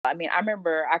I mean, I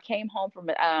remember I came home from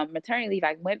maternity leave.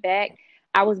 I went back.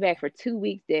 I was back for 2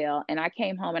 weeks, Dale, and I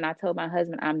came home and I told my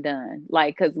husband I'm done.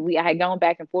 Like, cause I had gone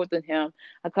back and forth with him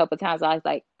a couple of times. I was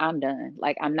like, I'm done.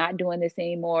 Like, I'm not doing this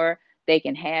anymore. They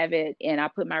can have it. And I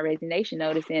put my resignation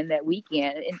notice in that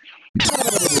weekend. And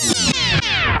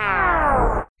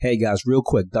hey guys, real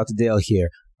quick, Dr. Dale here.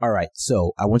 All right,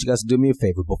 so I want you guys to do me a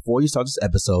favor. Before you start this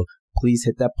episode, please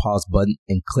hit that pause button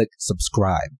and click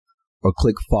subscribe or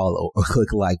click follow or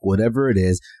click like, whatever it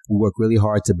is. We work really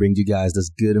hard to bring you guys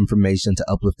this good information to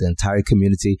uplift the entire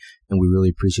community, and we really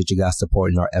appreciate you guys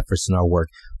supporting our efforts and our work.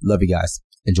 Love you guys.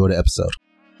 Enjoy the episode.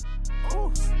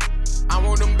 I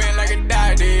want them band like a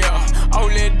daddy, yeah.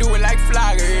 Only do it like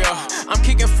Flagger, yeah. I'm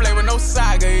kicking flavor, no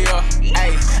saga, yeah.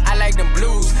 Hey, I like them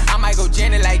blues. I might go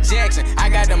Janet like Jackson. I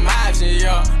got them options,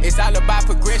 yeah. It's all about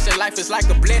progression. Life is like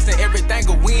a blessing. Everything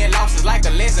a win, loss is like a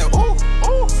lesson. Ooh,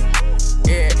 ooh.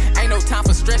 Yeah, ain't no time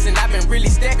for stressing. I've been really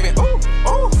stepping. Ooh,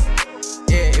 ooh.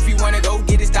 Yeah, if you wanna go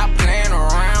get it, stop playing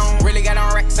around. Really got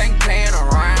on racks, ain't playing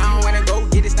around. Wanna go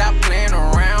get it, stop playing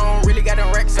around. Really got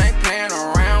on racks, ain't playing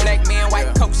around. Black man,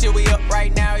 white coat, shit, we up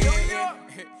right now, yeah, yeah.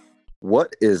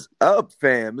 What is up,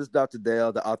 fam? It's Dr.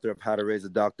 Dale, the author of How to Raise a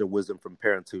Doctor, Wisdom from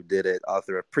Parents Who Did It,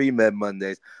 author of Pre-Med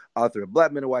Mondays, author of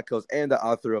Black Men and White Coats, and the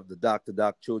author of the Doc to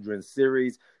Doc Children's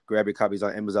series. Grab your copies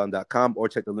on Amazon.com or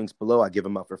check the links below. I give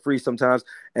them out for free sometimes.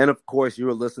 And, of course, you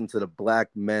are listening to the Black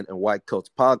Men and White Coats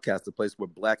podcast, the place where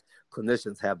Black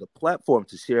clinicians have the platform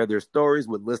to share their stories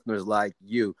with listeners like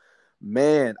you.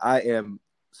 Man, I am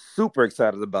super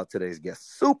excited about today's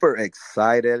guest. Super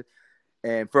excited.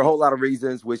 And for a whole lot of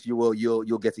reasons, which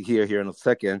you'll get to hear here in a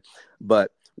second.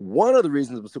 But one of the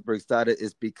reasons I'm super excited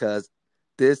is because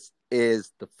this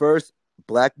is the first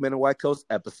Black Men and White Coats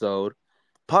podcast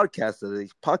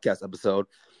episode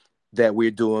that we're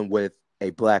doing with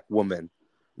a Black woman.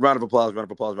 Round of applause, round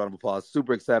of applause, round of applause.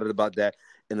 Super excited about that.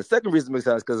 And the second reason I'm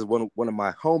excited is because it's one of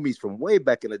my homies from way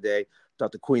back in the day,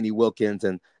 Dr. Queenie Wilkins,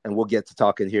 and we'll get to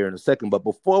talking here in a second. But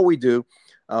before we do,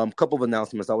 a couple of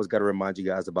announcements. I always got to remind you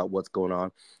guys about what's going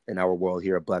on in our world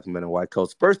here at Black Men and White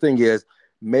Coats. First thing is,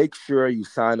 make sure you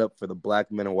sign up for the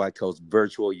Black Men and White Coats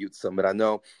Virtual Youth Summit. I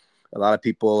know a lot of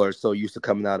people are so used to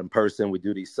coming out in person. We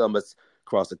do these summits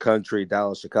across the country,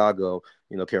 Dallas, Chicago,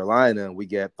 Carolina, and we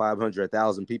get 500,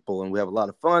 1,000 people, and we have a lot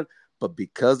of fun. But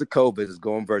because of COVID, it's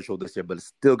going virtual this year, but it's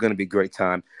still going to be a great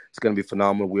time. It's going to be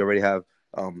phenomenal. We already have,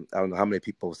 I don't know how many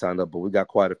people have signed up, but we got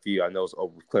quite a few. I know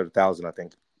we've cleared 1,000, I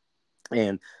think.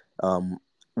 And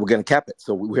we're going to cap it.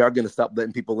 So we are going to stop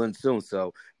letting people in soon.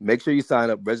 So make sure you sign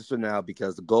up, register now,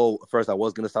 because the goal, first, I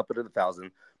was going to stop it at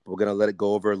 1,000, but we're going to let it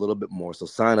go over a little bit more. So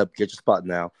sign up, get your spot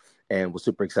now. And we're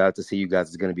super excited to see you guys.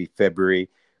 It's going to be February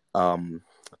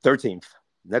 13th,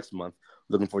 next month.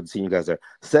 Looking forward to seeing you guys there.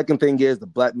 Second thing is the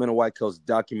Black Men and White Coats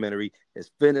documentary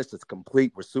is finished. It's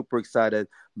complete. We're super excited.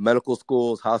 Medical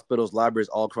schools, hospitals, libraries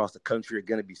all across the country are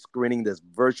going to be screening this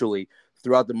virtually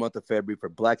throughout the month of February for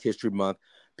Black History Month.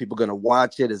 People are going to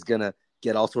watch it. It's going to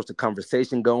get all sorts of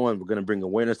conversation going. We're going to bring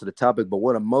awareness to the topic. But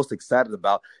what I'm most excited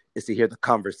about is to hear the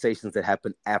conversations that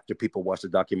happen after people watch the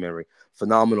documentary.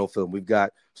 Phenomenal film. We've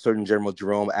got Surgeon General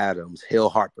Jerome Adams, Hill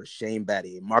Harper, Shane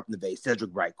Batty, Mark Nevey,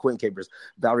 Cedric Wright, Quentin Capers,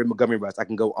 Valerie Montgomery Rice. I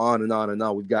can go on and on and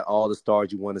on. We've got all the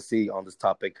stars you want to see on this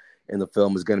topic, and the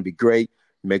film is going to be great.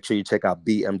 Make sure you check out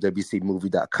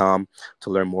bmwcmovie.com to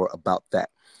learn more about that.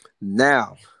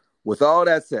 Now, with all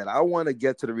that said, I want to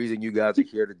get to the reason you guys are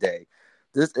here today.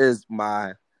 This is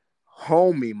my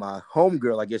homie, my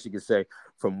homegirl, I guess you could say,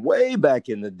 from way back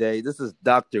in the day. This is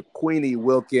Dr. Queenie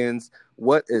Wilkins.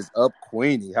 What is up,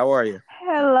 Queenie? How are you?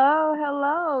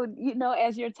 hello.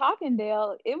 As you're talking,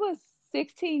 Dale, it was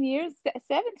 17 years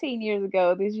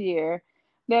ago this year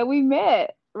that we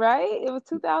met, right? It was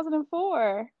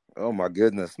 2004. Oh, my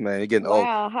goodness, man. You're getting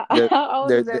wow. old. How old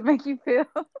does that make you feel?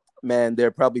 Man, there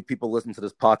are probably people listening to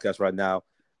this podcast right now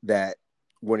that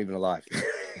weren't even alive.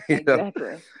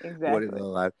 Exactly. Weren't even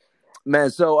alive.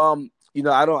 Man, so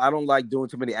I don't like doing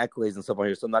too many accolades and stuff on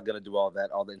here, so I'm not gonna do all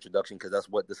the introduction, because that's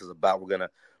what this is about. We're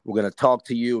gonna talk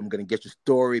to you. I'm gonna get your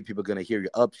story. People are gonna hear your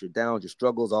ups, your downs, your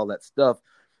struggles, all that stuff.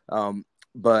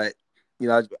 But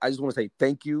I just want to say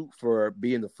thank you for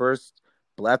being the first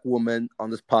Black woman on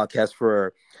this podcast.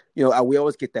 For we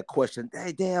always get that question,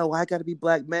 hey Dale, why I gotta be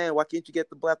Black man? Why can't you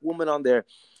get the Black woman on there?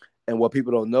 And what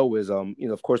people don't know is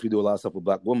of course we do a lot of stuff with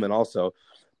Black women also.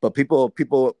 But people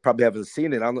probably haven't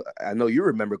seen it. I know you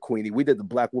remember, Queenie. We did the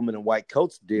Black Woman in White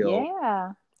Coats deal.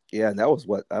 Yeah. Yeah, and that was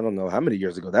I don't know how many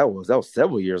years ago that was. That was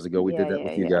several years ago we did that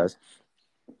with you guys.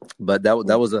 But that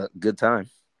was a good time.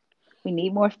 We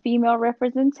need more female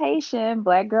representation.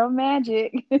 Black girl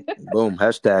magic. Boom.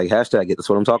 Hashtag it. That's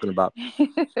what I'm talking about.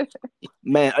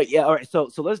 Man, yeah, all right. So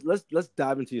let's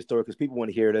dive into your story because people want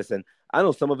to hear this, and I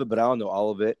know some of it, but I don't know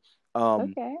all of it.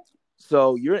 Um, Okay,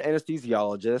 so you're an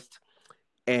anesthesiologist,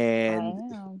 I and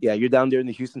am. yeah, you're down there in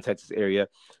the Houston, Texas area.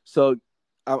 So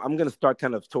I'm gonna start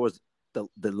kind of towards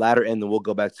the latter end, and we'll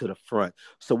go back to the front.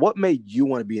 So, what made you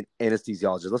want to be an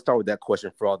anesthesiologist? Let's start with that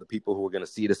question for all the people who are gonna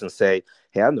see this and say,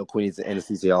 "Hey, I know Queenie's in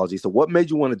anesthesiology." So, what made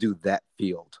you want to do that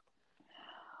field?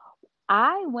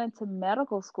 I went to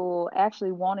medical school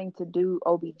actually wanting to do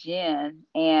OB-GYN,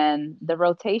 and the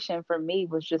rotation for me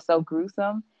was just so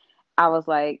gruesome. I was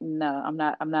like, no, I'm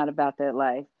not about that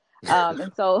life.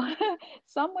 And so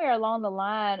somewhere along the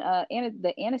line,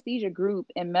 the anesthesia group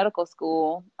in medical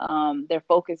school, their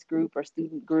focus group or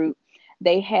student group,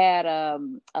 they had a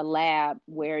lab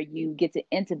where you get to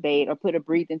intubate or put a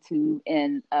breathing tube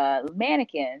in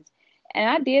mannequins. And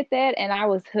I did that and I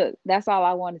was hooked. That's all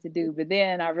I wanted to do. But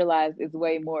then I realized it's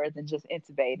way more than just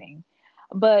intubating.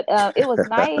 But it was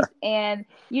nice. And,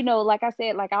 like I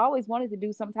said, like I always wanted to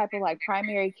do some type of like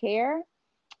primary care.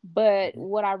 But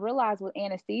what I realized with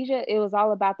anesthesia, it was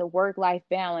all about the work-life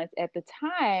balance. At the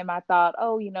time, I thought,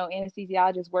 oh,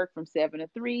 anesthesiologists work from 7 to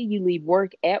 3. You leave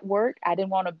work at work. I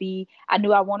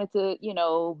knew I wanted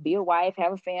to, be a wife,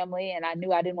 have a family, and I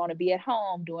knew I didn't want to be at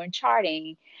home doing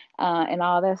charting and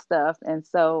all that stuff. And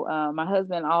so my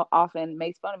husband often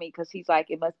makes fun of me because he's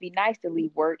like, it must be nice to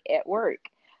leave work at work.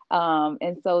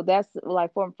 And so that's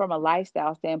like from a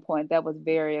lifestyle standpoint, that was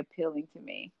very appealing to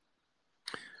me.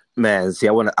 Man, see,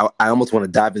 I almost want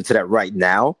to dive into that right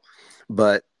now,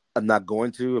 but I'm not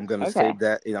going to. I'm going to Okay. save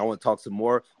that. I want to talk some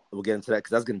more. We'll get into that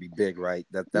because that's going to be big, right?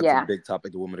 That's a Yeah. big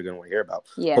topic the women are going to want to hear about.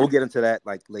 But Yeah. we'll get into that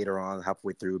like later on,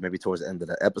 halfway through, maybe towards the end of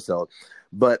the episode.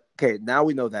 But okay, now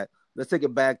we know that. Let's take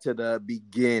it back to the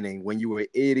beginning when you were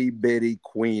itty bitty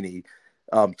Queenie,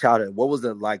 childhood. What was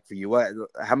it like for you?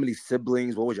 How many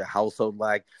siblings? What was your household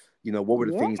like? What were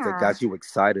the things that Yeah. got you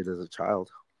excited as a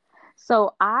child?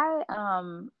 So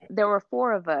there were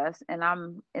 4 of us, and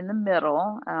I'm in the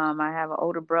middle. I have an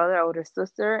older brother, older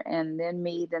sister, and then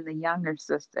me, then the younger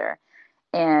sister.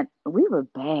 And we were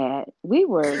bad. We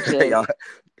were just y'all,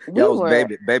 we y'all was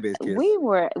were babies kids. we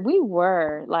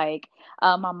were like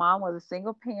my mom was a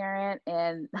single parent,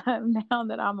 and now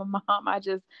that I'm a mom,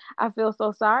 I feel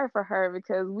so sorry for her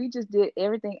because we just did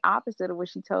everything opposite of what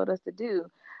she told us to do.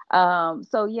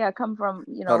 So yeah, come from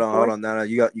Hold on, hold four. on. No,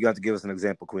 you got to give us an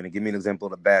example, Queenie. Give me an example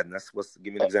of the badness.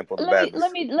 Give me an example of the let me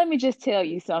let badness. me let me just tell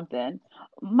you something.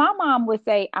 My mom would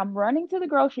say, I'm running to the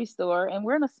grocery store, and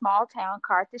we're in a small town,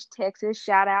 Carthage, Texas.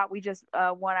 Shout out. We just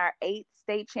won our 8th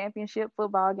state championship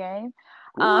football game.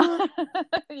 uh,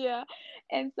 What? yeah.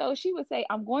 And so she would say,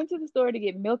 I'm going to the store to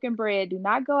get milk and bread. Do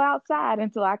not go outside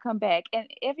until I come back. And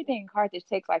everything in Carthage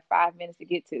takes like 5 minutes to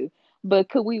get to. But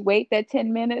could we wait that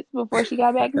 10 minutes before she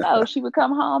got back? No, she would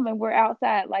come home and we're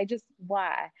outside. Like, just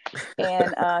why?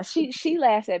 And she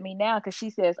laughs at me now because she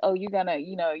says, "Oh, you're gonna,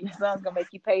 your son's gonna make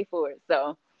you pay for it."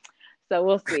 So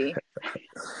we'll see.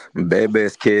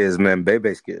 Baby's kids, man.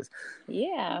 Baby's kids.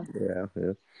 Yeah. Yeah,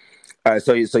 yeah. All right,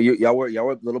 so y'all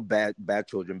were little bad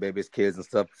children, baby's kids and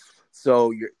stuff.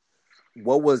 So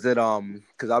what was it?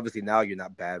 Because obviously now you're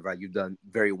not bad, right? You've done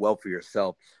very well for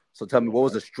yourself. So tell me, what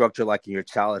was Yes. the structure like in your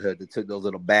childhood that took those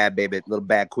little bad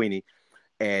Queenie,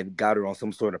 and got her on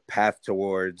some sort of path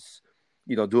towards,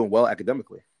 doing well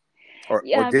academically?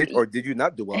 Yeah. Or did you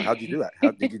not do well? How did you do that?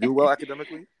 How did you do well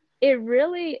academically? It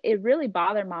really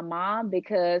bothered my mom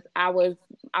because I was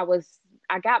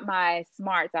I got my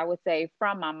smarts, I would say,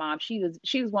 from my mom. She was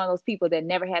one of those people that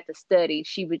never had to study.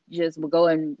 She would go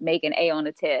and make an A on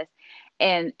the test.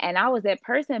 And I was that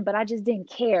person, but I just didn't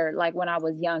care. Like when I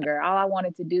was younger, all I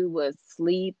wanted to do was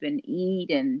sleep and eat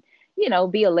and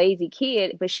be a lazy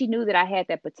kid. But she knew that I had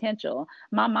that potential.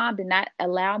 My mom did not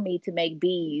allow me to make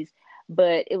B's,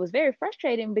 but it was very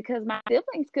frustrating because my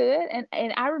siblings could.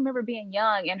 And I remember being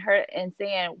young and her and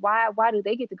saying, why do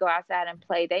they get to go outside and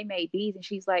play? They made B's. And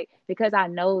she's like, because I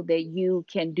know that you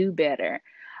can do better,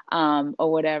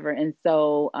 or whatever. And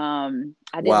so I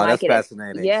didn't Wow, like that's it.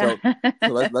 fascinating. Yeah.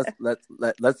 So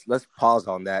let's pause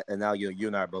on that. And now you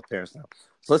and I are both parents now.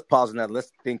 So let's pause on that.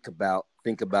 Let's think about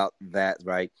that,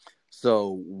 right?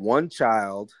 So one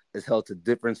child is held to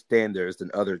different standards than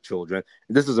other children.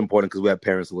 And this is important because we have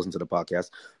parents who listen to the podcast.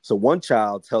 So one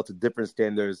child's held to different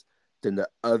standards than the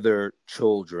other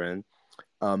children.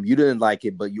 You didn't like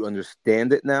it, but you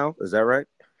understand it now. Is that right?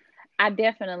 I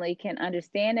definitely can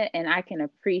understand it and I can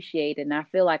appreciate it. And I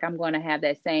feel like I'm going to have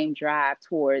that same drive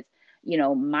towards,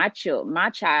 my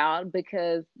child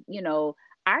because,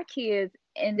 our kids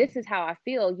and this is how I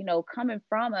feel, coming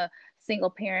from a single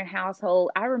parent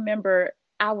household. I remember,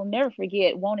 I will never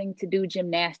forget wanting to do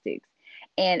gymnastics.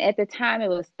 And at the time it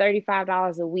was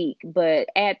 $35 a week, but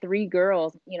add three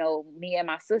girls, me and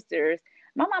my sisters,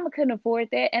 my mama couldn't afford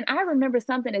that. And I remember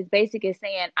something as basic as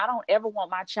saying, I don't ever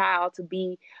want my child to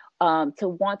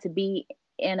want to be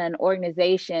in an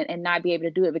organization and not be able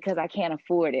to do it because I can't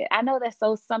afford it. I know that's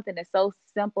something that's so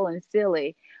simple and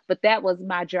silly, but that was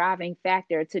my driving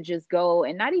factor to just go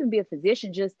and not even be a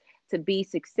physician, just to be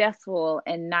successful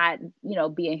and not,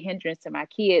 be a hindrance to my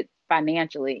kids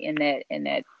financially in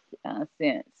that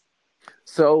sense.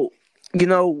 So,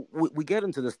 we get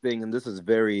into this thing, and this is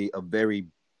a very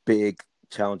big,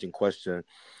 challenging question,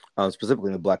 specifically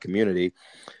in the Black community.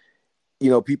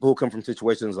 People who come from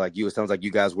situations like you, it sounds like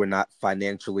you guys were not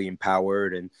financially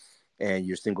empowered, and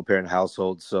you're single parent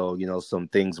household. So, some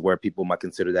things where people might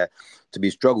consider that to be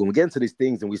struggling. We get into these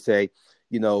things and we say,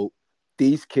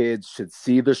 these kids should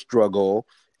see the struggle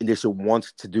and they should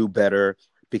want to do better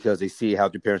because they see how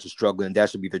their parents are struggling. And that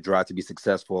should be the drive to be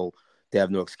successful. They have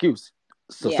no excuse.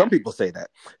 So Yeah. Some people say that.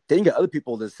 Then you get other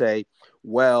people that say,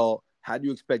 well, how do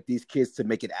you expect these kids to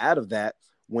make it out of that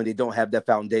when they don't have that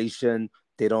foundation?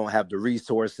 They don't have the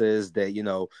resources that,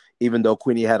 even though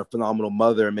Queenie had a phenomenal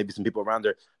mother and maybe some people around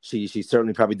her, she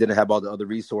certainly probably didn't have all the other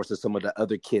resources some of the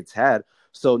other kids had.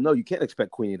 So no, you can't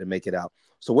expect Queenie to make it out.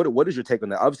 So what is your take on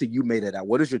that? Obviously you made it out.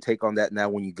 What is your take on that now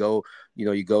when you go,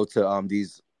 you go to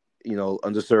these,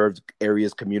 underserved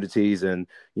areas, communities, and,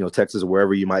 Texas,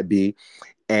 wherever you might be,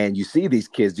 and you see these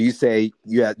kids? Do you say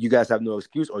you guys have no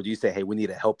excuse, or do you say, hey, we need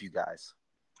to help you guys?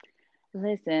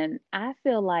 Listen, I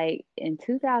feel like in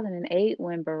 2008,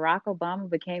 when Barack Obama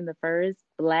became the first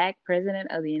Black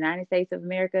president of the United States of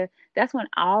America, that's when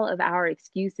all of our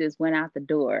excuses went out the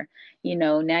door.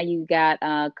 Now you got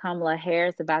Kamala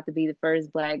Harris about to be the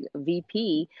first Black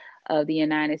VP of the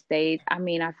United States. I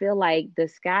mean, I feel like the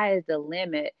sky is the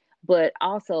limit, but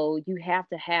also you have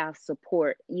to have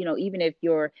support. Even if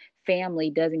your family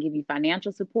doesn't give you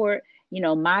financial support,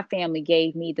 my family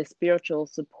gave me the spiritual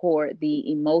support,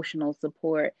 the emotional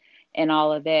support, and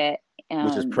all of that.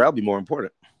 Which is probably more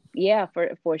important. Yeah,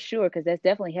 for sure, because that's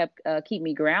definitely helped keep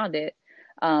me grounded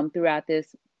throughout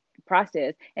this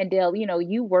process. And Dale,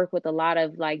 you work with a lot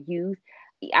of like youth.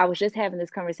 I was just having this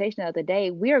conversation the other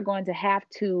day. We are going to have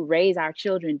to raise our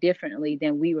children differently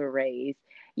than we were raised,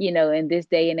 in this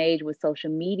day and age with social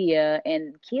media.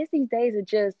 And kids these days are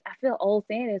just, I feel old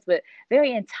saying this, but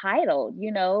very entitled,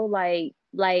 and I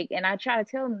try to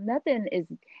tell them nothing is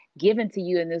given to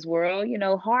you in this world.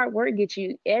 Hard work gets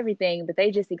you everything, but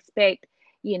they just expect,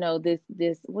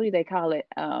 this, what do they call it?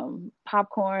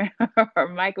 Popcorn or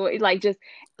microwave, like just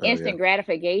instant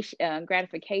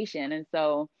gratification. And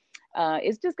so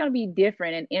it's just going to be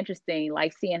different and interesting,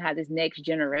 like seeing how this next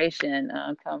generation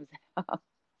comes out.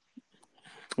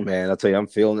 Man, I'll tell you, I'm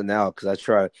feeling it now because I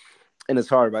try, and it's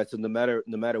hard, right? So no matter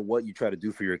what you try to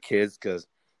do for your kids, because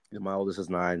my oldest is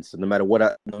 9, so no matter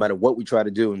what we try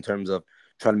to do in terms of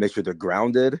trying to make sure they're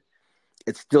grounded,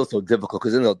 it's still so difficult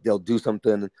because then they'll do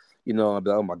something, I'll be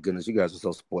like, oh my goodness, you guys are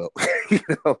so spoiled,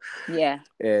 Yeah.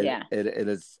 And Yeah.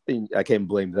 it's, I can't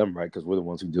blame them, right? Because we're the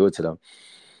ones who do it to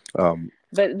them.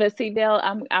 But see, Dale,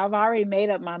 I've already made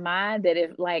up my mind that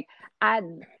if like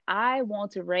I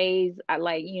want to raise, I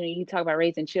like, you talk about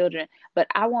raising children, but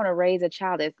I want to raise a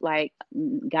child that's like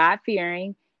God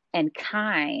fearing and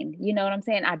kind. You know what I'm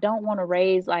saying? I don't want to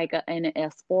raise like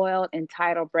a spoiled,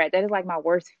 entitled brat. That is like my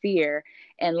worst fear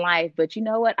in life. But you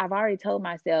know what? I've already told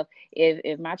myself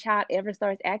if my child ever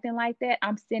starts acting like that,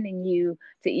 I'm sending you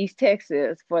to East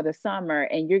Texas for the summer,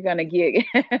 and you're gonna get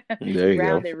There you go.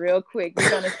 grounded real quick. You're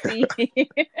gonna see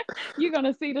you're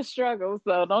gonna see the struggle.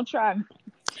 So don't try me.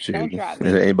 Don't try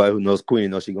me. Anybody who knows Queen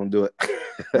knows she's gonna do it.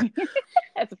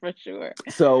 That's for sure.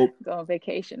 So go on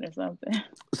vacation or something.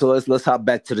 So let's hop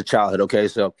back to the childhood. Okay,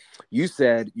 so you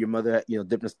said your mother had,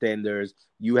 different standards.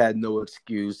 You had no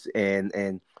excuse,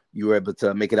 and you were able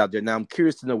to make it out there. Now I'm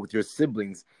curious to know, with your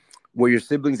siblings, were your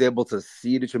siblings able to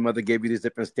see that your mother gave you these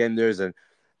different standards,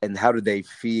 and how do they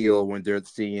feel when they're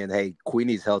seeing, hey,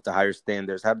 Queenie's held to higher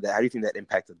standards? How do you think that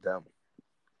impacted them?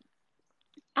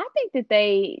 I think that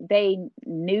they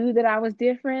knew that I was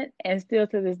different, and still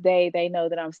to this day they know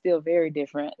that I'm still very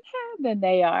different than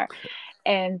they are.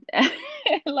 And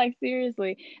like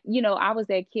seriously, I was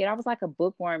that kid. I was like a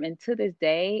bookworm, and to this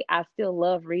day I still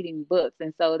love reading books.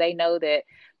 And so they know that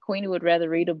Queenie would rather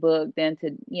read a book than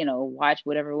to, watch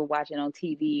whatever we're watching on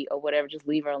TV or whatever. Just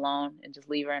leave her alone and just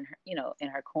leave her in her, in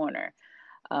her corner.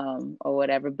 or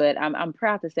whatever. But I'm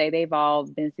proud to say they've all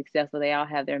been successful. They all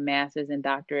have their masters and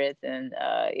doctorates, and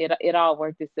it all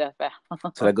worked itself So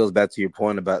out. that goes back to your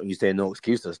point about you saying no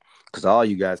excuses, because all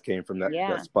you guys came from that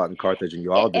Yeah. spot in Carthage, and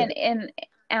you and all did. and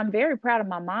I'm very proud of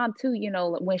my mom too.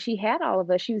 When she had all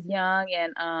of us, she was young,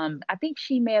 and I think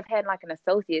she may have had like an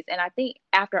associate's. And I think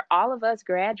after all of us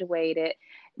graduated,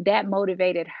 that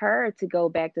motivated her to go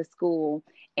back to school.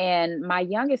 And my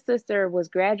youngest sister was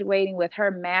graduating with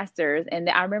her master's, and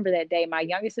I remember that day. My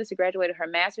youngest sister graduated her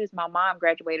master's. My mom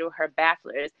graduated with her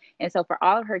bachelor's. And so for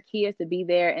all of her kids to be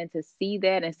there and to see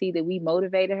that and see that we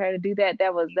motivated her to do that,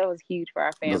 that was huge for our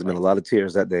Must have been a family. lot of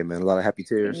tears that day, man. A lot of happy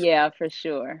tears. Yeah, for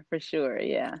sure.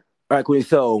 Yeah. All right, Queenie.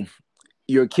 So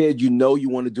you're a kid. You know you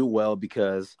want to do well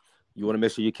because you want to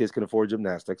make sure your kids can afford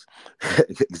gymnastics.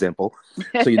 Example.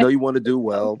 So you know you want to do So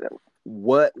well.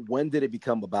 silly. When did it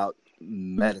become about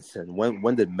medicine?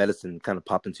 When did medicine kind of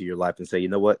pop into your life and say, you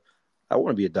know what, I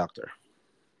want to be a doctor?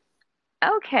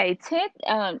 Okay,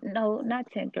 10th, no,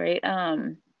 not 10th grade.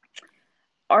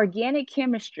 Organic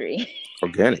chemistry.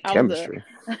 Organic I was a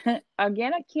chemistry.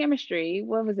 organic chemistry.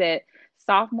 What was that?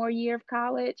 Sophomore year of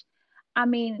college. I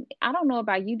mean, I don't know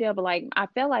about you, Deb, but like I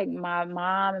felt like my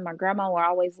mom and my grandma were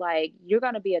always like, "You're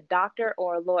gonna be a doctor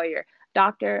or a lawyer,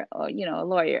 doctor or a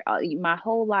lawyer." My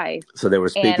whole life, So they were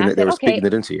and speaking I it. They said, were speaking "Okay."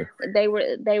 it into you. They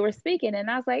were speaking,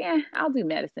 and I was like, I'll do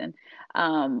medicine,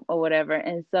 or whatever.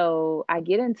 And so I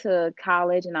get into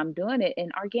college and I'm doing it,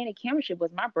 and organic chemistry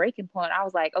was my breaking point. I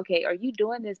was like, okay, are you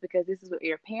doing this because this is what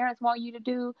your parents want you to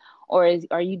do, or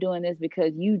are you doing this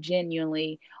because you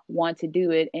genuinely want to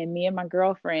do it? And me and my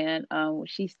girlfriend,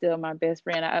 she's still my best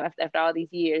friend after all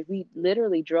these years. We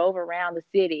literally drove around the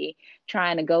city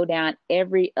trying to go down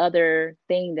every other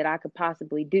thing that I could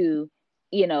possibly do.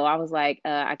 I was like,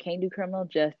 I can't do criminal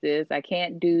justice. I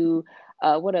can't do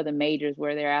what other majors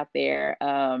were there out there.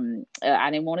 I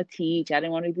didn't want to teach. I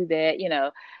didn't want to do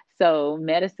that. So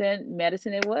medicine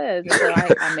it was. And so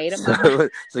I made up my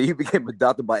mind. So you became a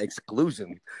doctor by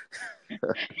exclusion.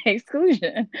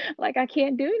 Exclusion. Like I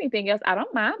can't do anything else. I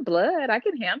don't mind blood. I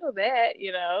can handle that.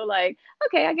 Like,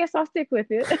 okay, I guess I'll stick with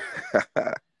it.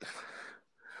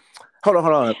 Hold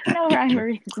on. No rhyme or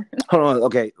reason. Hold on.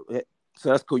 Okay. So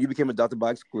that's cool. You became a doctor by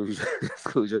exclusion.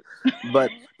 exclusion. But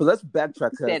let's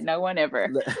backtrack because Said no one ever.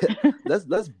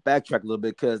 let's backtrack a little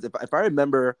bit because if I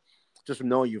remember, just from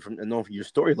knowing you from your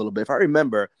story a little bit, if I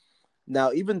remember,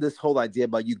 now even this whole idea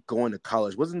about you going to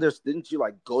college, didn't you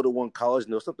like go to one college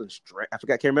and there was something strange? I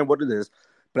forgot, I can't remember what it is,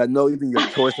 but I know even your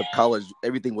choice of college,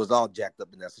 everything was all jacked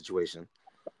up in that situation.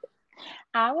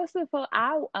 I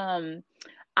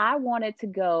wanted to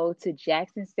go to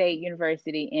Jackson State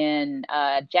University in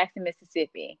Jackson,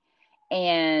 Mississippi.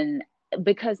 And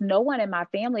because no one in my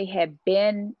family had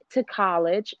been to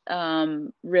college,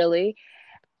 really,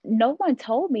 no one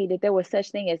told me that there was such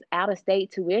thing as out of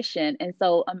state tuition. And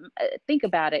so think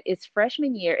about it. It's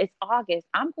freshman year. It's August.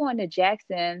 I'm going to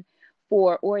Jackson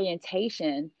for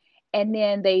orientation. And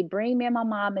then they bring me and my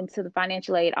mom into the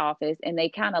financial aid office and they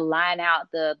kind of line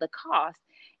out the cost.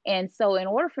 And so in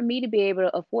order for me to be able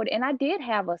to afford it, and I did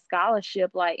have a scholarship,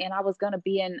 and I was going to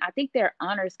be in, I think their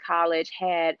honors college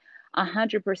had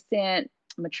 100%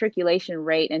 matriculation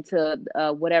rate into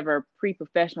whatever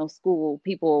pre-professional school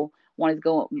people wanted to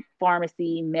go,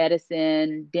 pharmacy,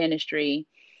 medicine, dentistry.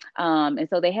 And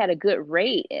so they had a good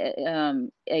rate,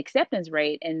 acceptance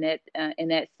rate in that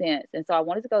sense. And so I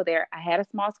wanted to go there. I had a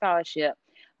small scholarship,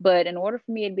 but in order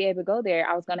for me to be able to go there,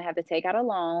 I was going to have to take out a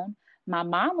loan. My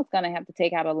mom was going to have to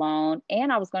take out a loan,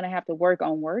 and I was going to have to work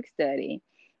on work study.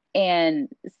 And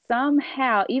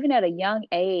somehow, even at a young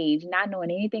age, not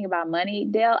knowing anything about money,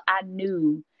 Dell, I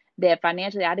knew that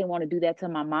financially I didn't want to do that to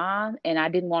my mom, and I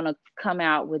didn't want to come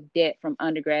out with debt from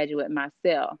undergraduate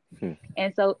myself. Hmm.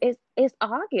 And so it's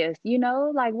August,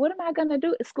 like what am I gonna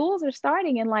do? Schools are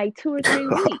starting in like 2 or 3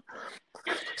 weeks.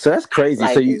 So that's crazy.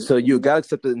 Like So you got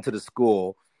accepted into the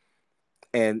school,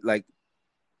 and like,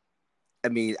 I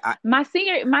mean, my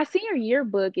senior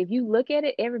yearbook, if you look at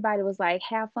it, everybody was like,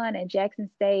 have fun at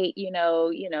Jackson State, do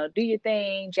your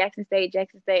thing, Jackson State,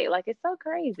 Jackson State. Like it's so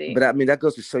crazy. but I mean that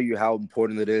goes to show you how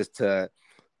important it is to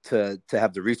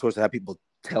have the resource to have people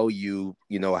tell you,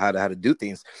 how to do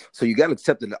things. So you got to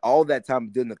accept it. All that time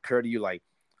it didn't occur to you like,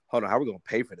 hold on, how are we gonna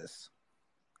pay for this?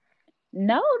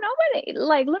 No, nobody,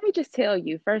 like, let me just tell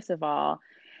you, first of all,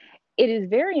 it is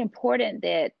very important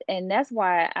that, and that's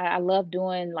why I love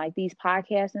doing like these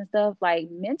podcasts and stuff. Like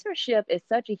mentorship is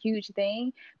such a huge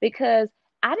thing because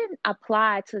I didn't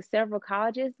apply to several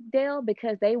colleges, Dale,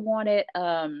 because they wanted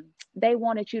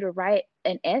you to write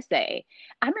an essay.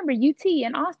 I remember UT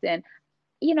in Austin.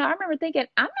 I remember thinking,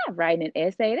 I'm not writing an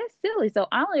essay. That's silly. So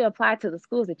I only applied to the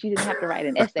schools that you didn't have to write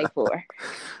an essay for.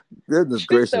 Goodness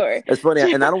True gracious, story. it's funny,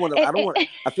 True. and I don't want to. I don't want. And-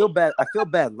 I feel bad. I feel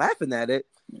bad laughing at it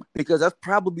because that's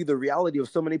probably the reality of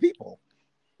so many people.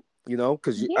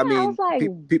 Because yeah, I I was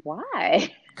mean, like,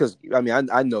 why? because I mean,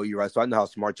 I know you, right? So I know how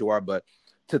smart you are, but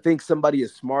to think somebody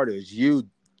as smart as you,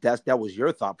 that was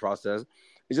your thought process.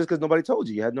 It's just because nobody told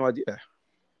you. You had no idea.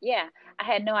 Yeah, I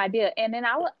had no idea. And then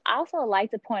I would also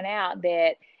like to point out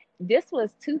that this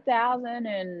was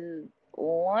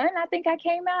 2001, I think I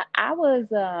came out.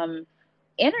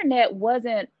 Internet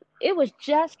wasn't, it was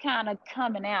just kind of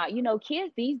coming out.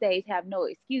 Kids these days have no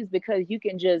excuse because you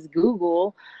can just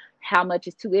Google how much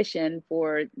is tuition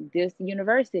for this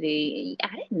university.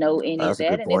 I didn't know any of That's a that.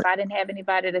 good And if point. I didn't have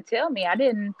anybody to tell me, I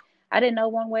didn't know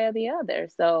one way or the other.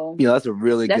 So That's a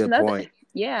really that's good another, point.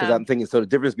 Because yeah. I'm thinking, so the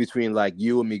difference between like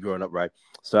you and me growing up, right?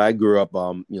 So I grew up,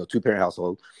 two-parent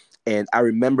household, and I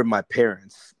remember my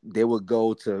parents. They would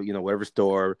go to whatever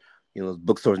store,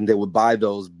 bookstores, and they would buy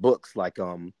those books like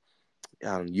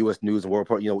U.S. News and World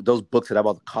Report, those books that have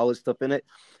all the college stuff in it.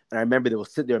 And I remember they would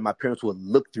sit there, and my parents would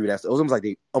look through that. So it was almost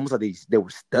like they were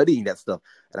studying that stuff,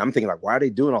 and I'm thinking like, why are they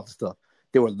doing all this stuff?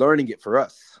 They were learning it for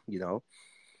us.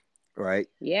 Right?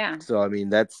 Yeah. So I mean,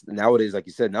 that's nowadays, like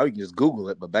you said, now you can just Google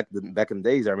it. But back in the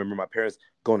days, I remember my parents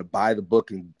going to buy the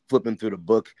book and flipping through the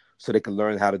book so they could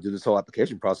learn how to do this whole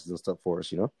application process and stuff for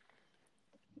us.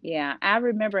 Yeah, I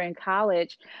remember in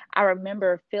college, I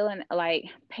remember feeling like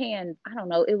paying, I don't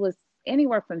know, it was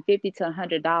anywhere from 50 to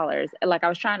 $100. Like I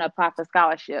was trying to apply for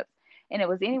scholarships and it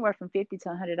was anywhere from 50 to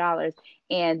 $100.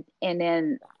 And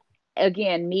then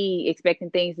again, me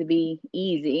expecting things to be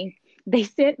easy, they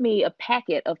sent me a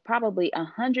packet of probably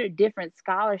 100 different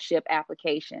scholarship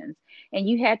applications, and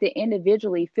you had to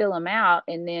individually fill them out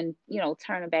and then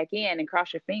turn them back in and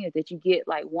cross your fingers that you get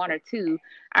like one or two.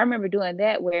 I remember doing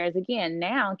that. Whereas again,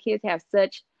 now kids have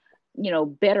such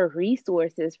better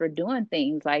resources for doing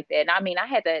things like that. And I mean, I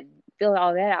had to fill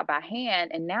all that out by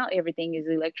hand, and now everything is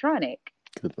electronic.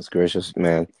 Goodness gracious,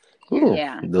 man. Whew,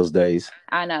 Yeah. those days.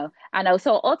 I know, I know.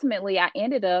 So ultimately, I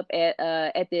ended up at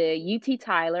the UT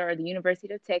Tyler, or the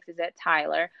University of Texas at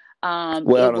Tyler. It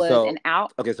Well, was so an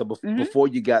out. okay, so Mhm. before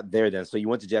you got there, then, so you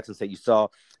went to Jackson State. You saw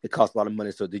it cost a lot of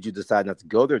money. So did you decide not to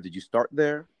go there? Did you start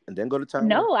there and then go to Tyler?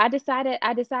 No, I decided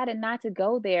not to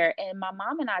go there. And my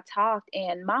mom and I talked,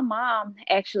 and my mom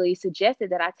actually suggested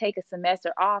that I take a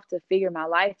semester off to figure my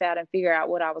life out and figure out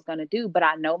what I was going to do. But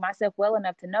I know myself well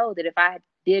enough to know that if I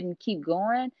didn't keep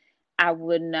going, I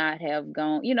would not have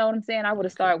gone. You know what I'm saying? I would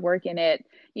have Okay. started working at,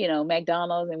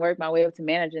 McDonald's and worked my way up to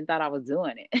manager and thought I was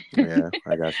doing it. Yeah,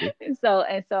 I got you. And so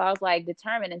I was like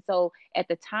determined. And so at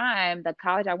the time, the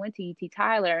college I went to, UT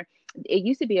Tyler, it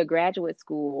used to be a graduate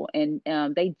school, and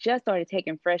they just started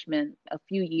taking freshmen a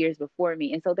few years before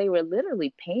me, and so they were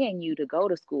literally paying you to go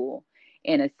to school.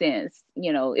 In a sense,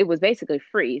 it was basically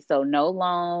free, so no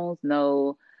loans,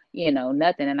 no,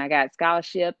 nothing. And I got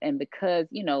scholarship, and because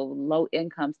low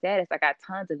income status, I got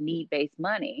tons of need-based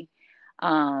money.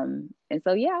 And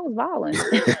so yeah, I was balling.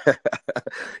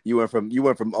 You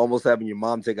went from almost having your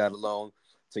mom take out a loan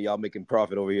to y'all making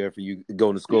profit over here for you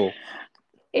going to school.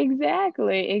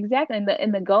 Exactly.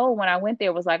 And the goal when I went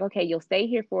there was like, okay, you'll stay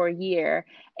here for a year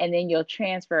and then you'll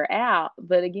transfer out.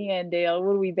 But again, Dale,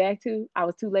 what are we back to? I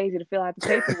was too lazy to fill out the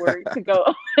paperwork to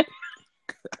go.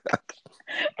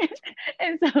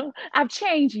 And so I've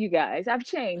changed, you guys. I've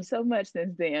changed so much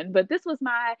since then. But this was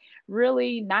my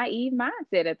really naive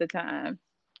mindset at the time.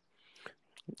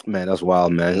 Man, that's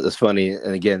wild, man. It's funny,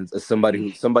 and again, as somebody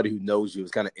who knows you,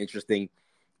 it's kind of interesting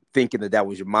thinking that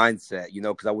was your mindset.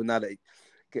 Because I would not.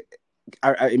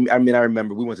 I mean, I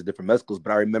remember we went to different med schools,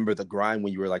 but I remember the grind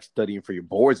when you were like studying for your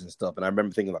boards and stuff. And I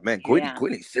remember thinking like, man, Yeah.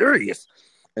 Quitty's serious.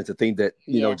 And to think that,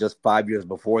 Yeah. just 5 years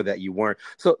before that you weren't.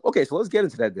 So, okay, so let's get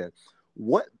into that then.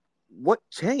 What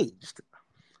changed?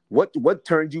 What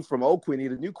turned you from old Queenie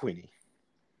to new Queenie?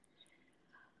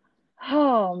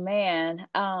 Oh man.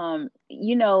 I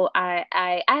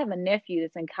have a nephew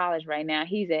that's in college right now.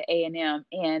 He's at A&M,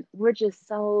 and we're just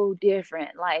so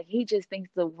different. Like he just thinks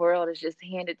the world is just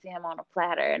handed to him on a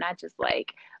platter. And I just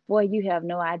like, boy, you have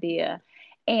no idea.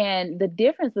 And the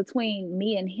difference between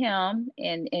me and him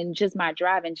and just my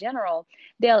drive in general,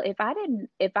 Dale, if I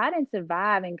didn't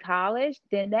survive in college,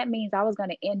 then that means I was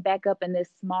gonna end back up in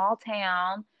this small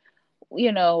town,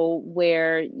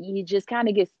 where you just kind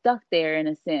of get stuck there in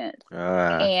a sense.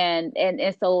 Ah, And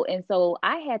so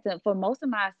I had to, for most of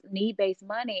my need-based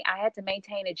money, I had to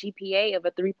maintain a GPA of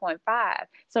a 3.5.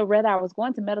 So whether I was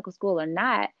going to medical school or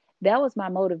not, that was my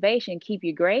motivation. Keep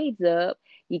your grades up,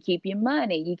 you keep your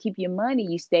money, you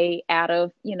stay out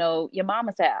of, your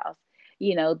mama's house.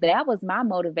 that was my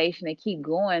motivation to keep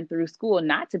going through school,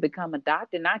 not to become a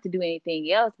doctor, not to do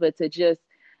anything else, but to just,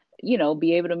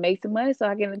 be able to make some money so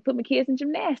I can put my kids in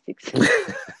gymnastics.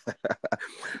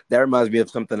 That reminds me of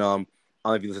something. I don't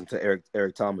know if you listen to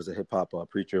Eric Thomas, a hip hop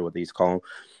preacher, what they used to call him.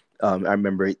 I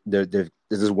remember there's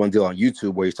this one deal on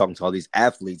YouTube where he's talking to all these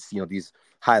athletes, these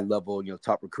high level,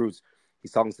 top recruits.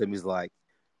 He's talking to them. He's like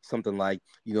something like,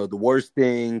 the worst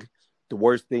thing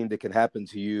that can happen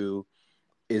to you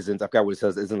isn't, I forgot what it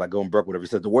says, isn't like going broke, whatever. He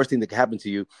says the worst thing that can happen to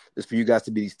you is for you guys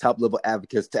to be these top level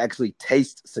advocates to actually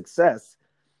taste success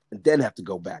and then have to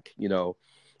go back, and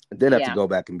then have to go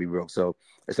back and be broke. So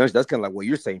essentially that's kind of like what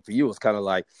you're saying. For you, it's kind of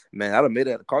like, man, I done made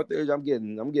it at Carthage. I'm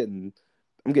getting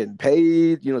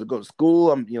paid, to go to school.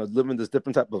 I'm, living this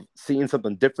different type of, seeing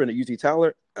something different at UT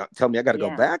Tyler. Tell me I got to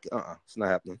go back? It's not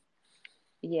happening.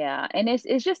 Yeah, and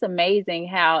it's just amazing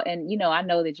how, and I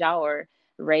know that y'all were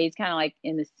raised kind of like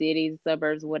in the cities,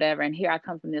 suburbs, whatever. And here I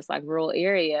come from this like rural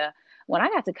area. When I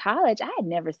got to college, I had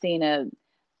never seen a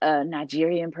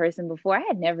Nigerian person before. I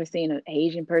had never seen an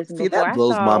Asian person before. That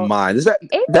blows my mind. Is that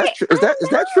true? Is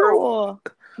that true?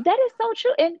 That is so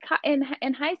true.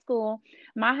 In high school,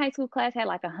 my high school class had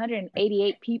like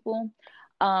 188 people.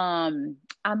 I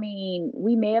mean,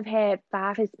 we may have had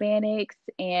 5 Hispanics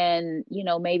and,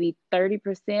 maybe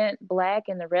 30% Black,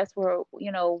 and the rest were,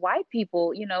 white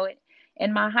people,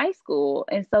 in my high school.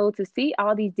 And so to see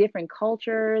all these different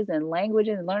cultures and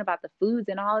languages and learn about the foods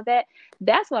and all of that,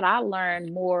 that's what I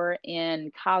learned more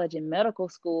in college and medical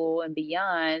school and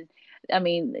beyond. I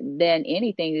mean, than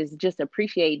anything, is just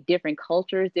appreciate different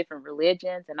cultures, different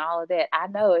religions, and all of that. I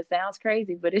know it sounds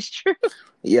crazy, but it's true.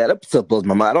 Yeah, that still blows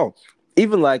my mind. I don't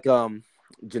even like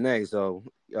Janae. So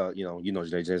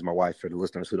Janae. Janae's my wife, for the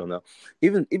listeners who don't know.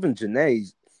 Even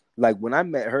Janae, like when I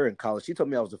met her in college, she told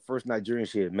me I was the first Nigerian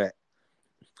she had met.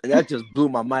 And that just blew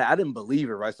my mind. I didn't believe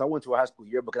it, right? So I went to a high school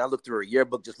yearbook and I looked through her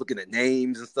yearbook, just looking at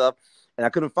names and stuff, and I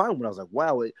couldn't find one. I was like,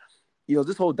 wow,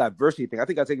 this whole diversity thing, I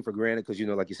think I take it for granted because,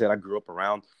 like you said, I grew up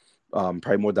around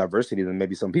probably more diversity than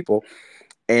maybe some people.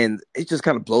 And it just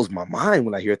kind of blows my mind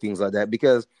when I hear things like that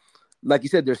because, like you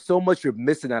said, there's so much you're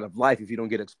missing out of life if you don't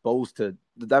get exposed to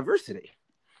the diversity.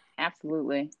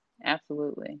 Absolutely.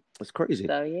 It's crazy.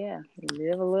 So, yeah, you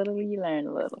live a little, you learn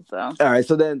a little. So, all right.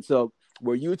 So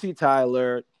we're UT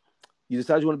Tyler. You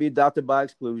decide you want to be adopted by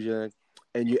exclusion,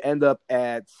 and you end up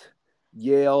at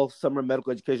Yale Summer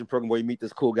Medical Education Program where you meet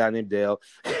this cool guy named Dale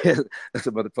and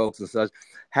some other folks and such.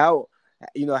 How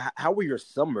were your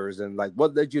summers, and like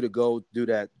what led you to go do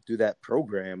that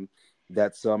program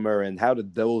that summer, and how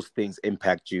did those things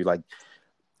impact you? Like,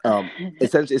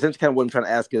 essentially kind of what I'm trying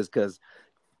to ask is because,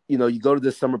 you go to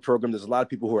this summer program, there's a lot of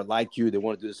people who are like you, they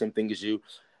want to do the same thing as you.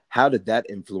 How did that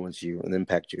influence you and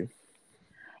impact you?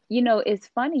 It's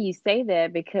funny you say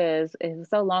that because it was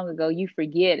so long ago, you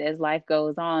forget as life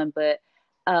goes on. But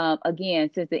again,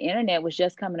 since the internet was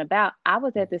just coming about, I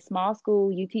was at this small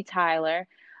school, UT Tyler.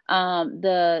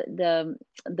 The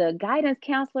guidance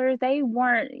counselors, they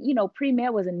weren't,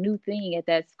 pre-med was a new thing at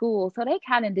that school. So they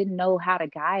kind of didn't know how to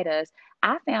guide us.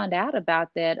 I found out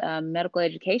about that medical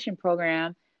education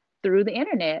program through the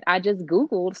internet. I just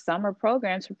Googled summer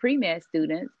programs for pre-med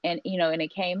students and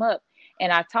it came up.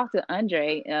 And I talked to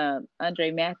Andre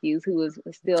Matthews, who is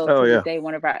still to this day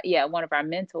one of our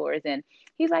mentors. And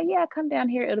he's like, yeah, come down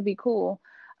here. It'll be cool.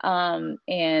 And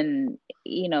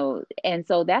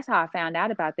so that's how I found out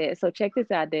about that. So check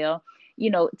this out, Dale.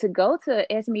 To go to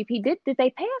SMEP, did they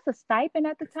pay us a stipend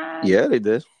at the time? Yeah, they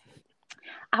did.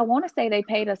 I want to say they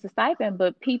paid us a stipend,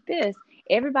 but peep this.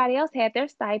 Everybody else had their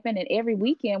stipend, and every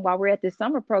weekend while we're at the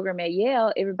summer program at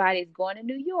Yale, everybody's going to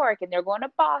New York and they're going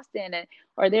to Boston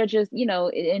or they're just,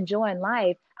 enjoying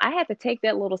life. I had to take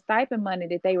that little stipend money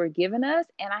that they were giving us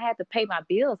and I had to pay my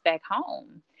bills back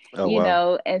home.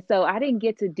 Wow. And so I didn't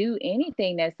get to do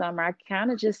anything that summer. I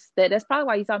kind of that's probably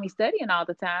why you saw me studying all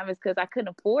the time, is because I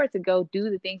couldn't afford to go do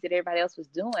the things that everybody else was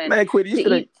doing. Man,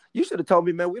 Quita, you should have told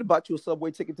me, man, we'd have bought you a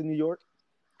subway ticket to New York.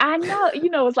 I know,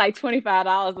 it's like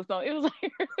 $25 or something. It was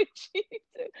like really cheap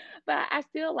too. But I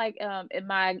still in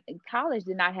my college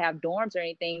did not have dorms or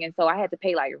anything. And so I had to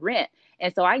pay like rent.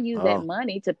 And so I used that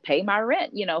money to pay my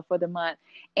rent, for the month.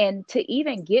 And to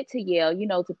even get to Yale,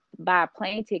 to buy a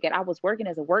plane ticket, I was working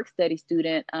as a work study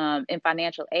student in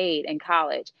financial aid in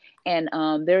college. And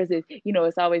there's this,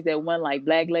 it's always that one like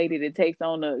Black lady that takes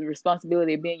on the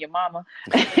responsibility of being your mama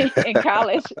in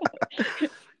college.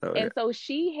 And so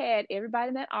she had everybody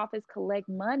in that office collect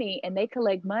money, and they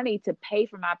collect money to pay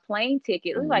for my plane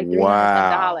ticket. It was like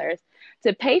 $300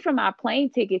 to pay for my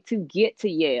plane ticket to get to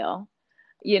Yale.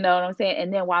 You know what I'm saying?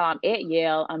 And then while I'm at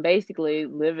Yale, I'm basically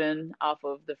living off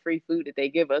of the free food that they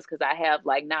give us because I have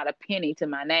like not a penny to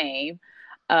my name.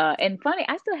 And funny,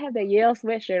 I still have that Yale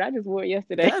sweatshirt. I just wore it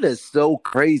yesterday. That is so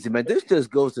crazy, man. This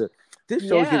just goes to this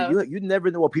shows you Yeah, you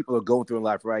never know what people are going through in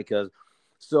life, right? Because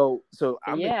so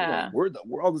I'm thinking like yeah,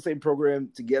 we're all the same program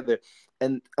together,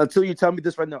 and until you tell me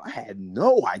this right now, I had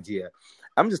no idea.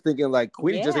 I'm just thinking like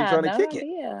Queen just ain't yeah. trying to No kick it,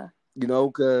 idea.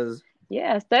 because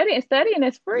Yeah, studying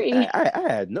is yeah, free. I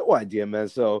had no idea, man.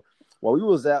 So while we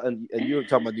was out and you were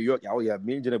talking about New York, oh yeah,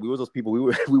 me and Jenna, we was those people.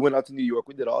 We went out to New York,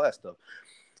 we did all that stuff.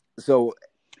 So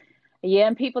Yeah,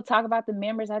 and people talk about the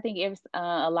members. I think if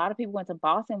a lot of people went to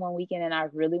Boston one weekend, and I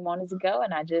really wanted to go,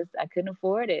 and I couldn't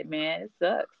afford it, man. It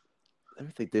sucks. let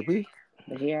me think, did we?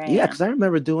 But here I Yeah, because am. I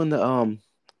remember doing the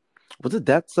was it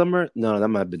that summer? No, that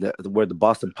might have been where the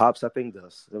Boston Pops, I think,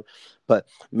 does. But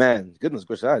man, goodness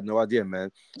gracious, I had no idea,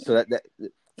 man. So that just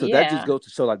Yeah, goes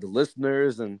to show like the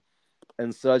listeners and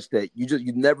such that you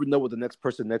never know what the next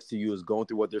person next to you is going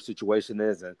through, what their situation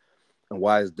is, and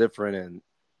why it's different. And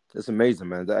it's amazing,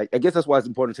 man. I guess that's why it's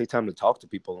important to take time to talk to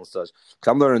people and such.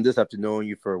 Because I'm learning this after knowing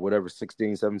you for whatever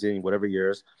 16, 17, whatever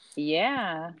years.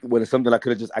 yeah, When it's something I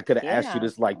could have asked you yeah,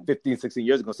 this like 15, 16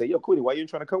 years ago. Say, yo, Queenie, why you ain't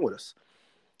trying to come with us?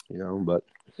 But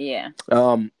yeah.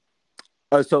 um,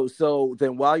 so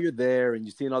then while you're there and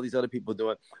you're seeing all these other people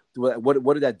doing,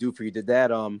 what did that do for you? Did that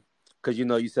because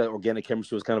you said organic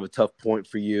chemistry was kind of a tough point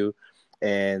for you,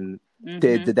 and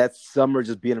did Hmm. that summer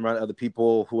just being around other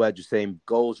people who had your same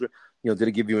goals, did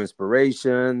it give you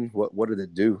inspiration? What did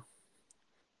it do?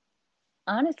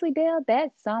 Honestly, Dale,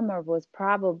 that summer was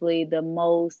probably the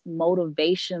most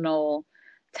motivational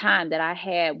time that I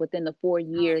had within the 4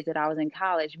 years that I was in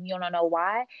college. You don't know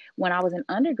why? When I was an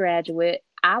undergraduate,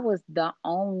 I was the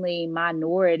only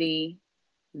minority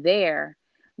there.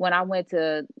 When I went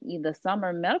to the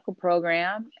summer medical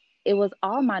program, it was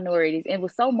all minorities. It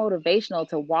was so motivational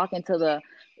to walk into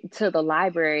the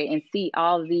library and see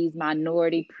all of these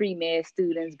minority pre-med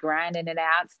students grinding it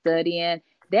out, studying.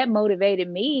 That motivated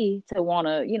me to want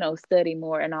to, study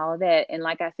more and all of that. And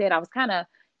like I said, I was kind of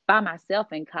by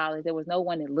myself in college. There was no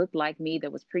one that looked like me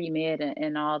that was pre-med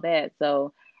and all that.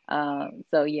 So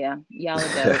yeah, y'all are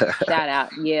dope. Shout out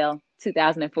Yale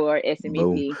 2004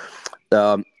 Boom. SMEP.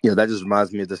 That just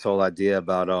reminds me of this whole idea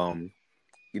about going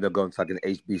to like an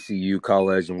HBCU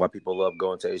college and why people love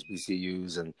going to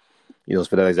HBCUs, and it's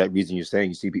for that exact reason you're saying.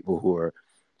 You see people who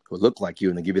look like you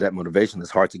and they give you that motivation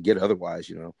that's hard to get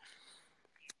otherwise.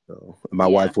 So my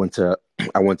Yeah. wife went to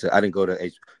I didn't go to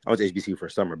I went to HBCU for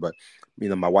a summer, but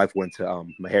my wife went to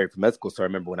Meharry for med school. So I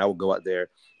remember when I would go out there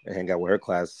and hang out with her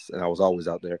class, and I was always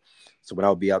out there. So when I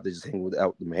would be out there just hanging with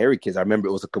out the Meharry kids, I remember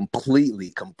it was a completely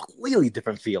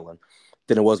different feeling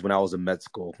than it was when I was in med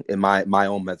school, in my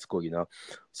own med school.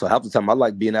 So half the time I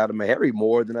like being out of Meharry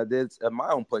more than I did at my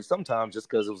own place sometimes, just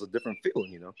because it was a different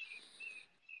feeling.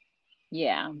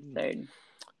 Yeah, I'm certain.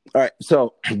 All right,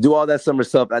 so do all that summer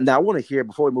stuff. And now I want to hear,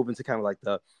 before we move into kind of like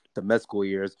the med school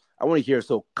years, I want to hear,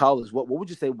 so college, what would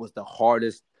you say was the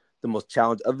hardest, the most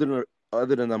challenging,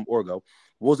 other than Orgo,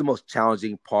 what was the most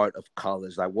challenging part of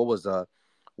college? Like what's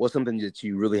something that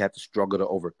you really had to struggle to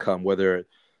overcome, whether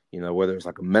it's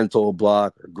like a mental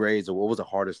block or grades, or what was the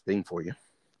hardest thing for you?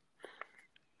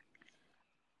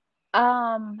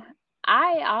 Um,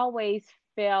 I always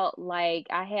felt like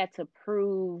I had to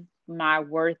prove my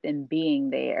worth in being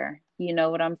there. You know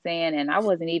what I'm saying? And I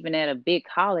wasn't even at a big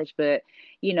college, but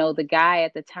the guy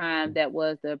at the time that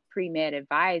was the pre-med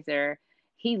advisor,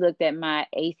 he looked at my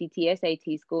ACT,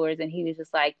 SAT scores and he was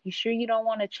just like, "You sure you don't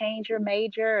want to change your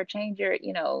major or change your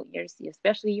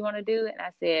specialty you want to do?" And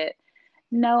I said,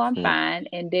 "No, I'm Hmm. fine."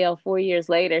 And Dale, 4 years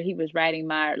later, he was writing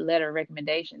my letter of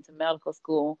recommendation to medical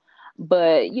school.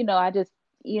 But I just,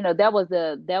 that was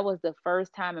the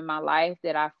first time in my life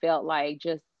that I felt like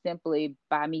just simply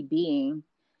by me being,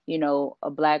 a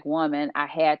black woman, I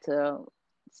had to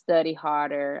study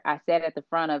harder. I sat at the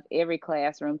front of every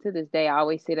classroom. To this day, I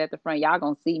always sit at the front. Y'all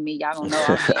gonna see me. Y'all gonna know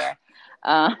I'm there.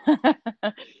 Uh,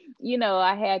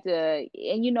 I had to,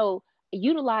 and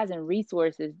utilizing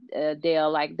resources, Dale.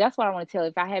 Like that's what I want to tell.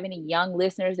 If I have any young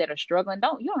listeners that are struggling,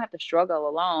 you don't have to struggle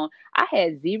alone. I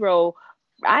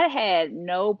had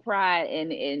no pride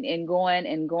in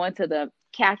going to the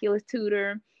calculus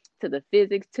tutor, to the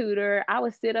physics tutor. I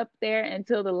would sit up there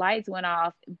until the lights went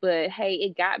off. But hey,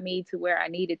 it got me to where I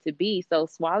needed to be. So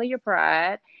swallow your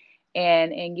pride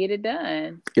and get it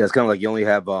done. Yeah, it's kind of like you only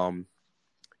have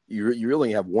you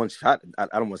really have one shot. I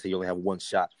don't want to say you only have one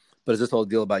shot, but it's this whole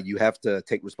deal about you have to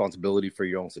take responsibility for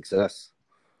your own success.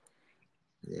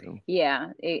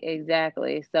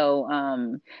 Exactly. So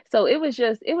it was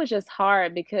just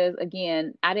hard because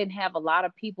again, I didn't have a lot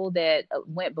of people that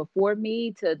went before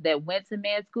me that went to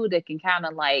med school that can kind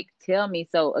of like tell me.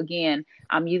 So again,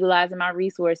 I'm utilizing my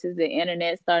resources. The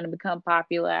internet's starting to become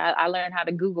popular. I learned how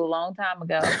to Google a long time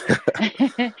ago,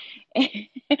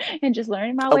 and just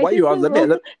learning my Oh, way while through you're on,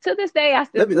 Google. To this day, I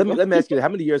still Google. let me ask you, how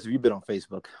many years have you been on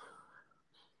Facebook?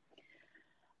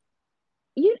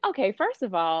 Okay, first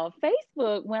of all,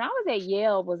 Facebook, when I was at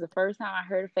Yale was the first time I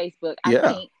heard of Facebook, I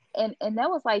Yeah. think. And that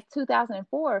was like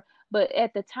 2004, but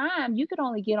at the time you could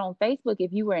only get on Facebook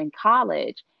if you were in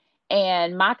college.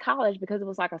 And my college, because it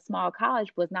was like a small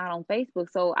college, was not on Facebook.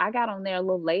 So I got on there a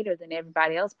little later than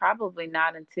everybody else, probably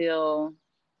not until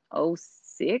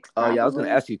 '06, Oh, yeah, I was going to probably.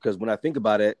 ask you because when I think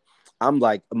about it, I'm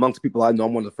like, amongst people I know,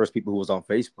 I'm one of the first people who was on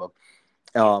Facebook.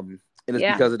 And it's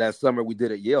Yeah. because of that summer we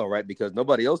did at Yale, right? Because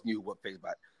nobody else knew what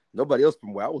Facebook. Nobody else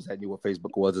from where I was at knew what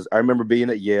Facebook was. I remember being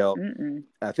at Yale. Mm-mm.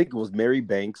 I think it was Mary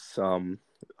Banks.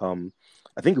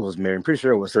 I think it was Mary. I'm pretty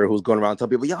sure it was her who was going around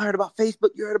telling people, "Y'all heard about Facebook?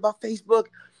 You heard about Facebook?"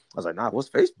 I was like, "Nah, what's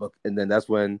Facebook?" And then that's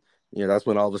when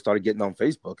all of us started getting on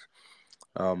Facebook.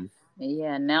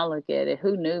 Yeah, now look at it.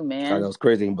 Who knew, I know man? it's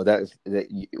crazy, but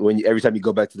every time you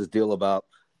go back to this deal about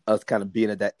us kind of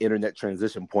being at that internet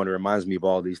transition point, it reminds me of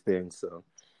all these things. So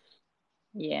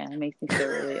Yeah, it makes me feel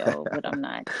really old, but I'm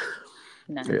not.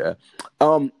 No. yeah.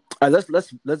 All right,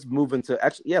 let's move into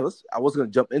actually. Yeah, I was going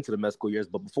to jump into the med school years,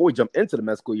 but before we jump into the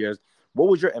med school years, what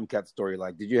was your MCAT story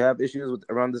like? Did you have issues with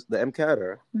around the MCAT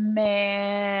or?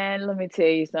 Man, let me tell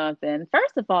you something.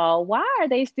 First of all, why are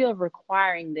they still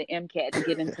requiring the MCAT to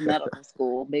get into medical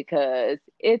school? Because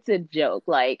it's a joke.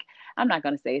 Like, I'm not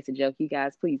going to say it's a joke. You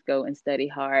guys, please go and study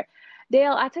hard.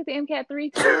 Dale, I took the MCAT 3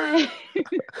 times.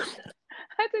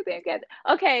 I took the MCAT.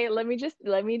 Okay, let me just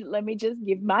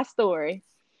give my story.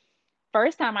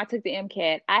 First time I took the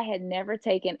MCAT, I had never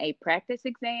taken a practice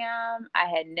exam.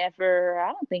 I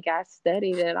don't think I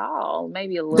studied at all.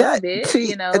 Maybe a little That bit,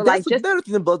 see, like that's just, another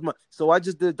thing that blows my. So I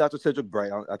just did Dr. Cedric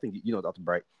Bright. I think you know Dr.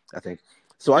 Bright. I think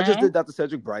so. I just uh, did Dr.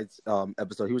 Cedric Bright's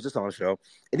episode. He was just on a show,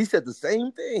 and he said the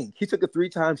same thing. He took it 3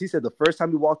 times. He said the first time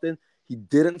he walked in, he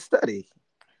didn't study.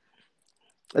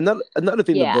 Another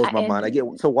thing that yeah, blows my mind. I get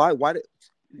and so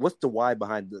what's the why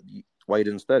behind why you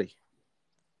didn't study?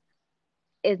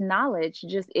 is knowledge,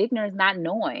 just ignorance, not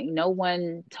knowing. No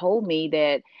one told me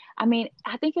that. I mean,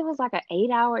 I think it was like an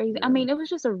 8 hour. I Yeah. mean, it was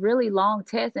just a really long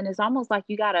test, and it's almost like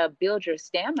you got to build your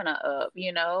stamina up.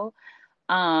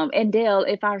 And Dale,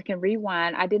 if I can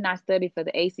rewind, I did not study for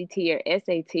the ACT or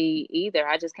SAT either.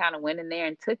 I just kind of went in there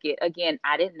and took it. Again,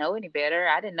 I didn't know any better.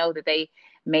 I didn't know that they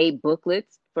made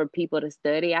booklets for people to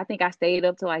study. I think I stayed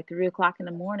up till like 3 o'clock in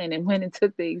the morning and went and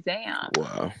took the exam.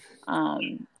 Wow.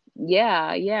 Um,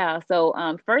 yeah, yeah. So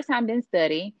first time didn't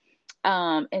study.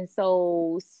 And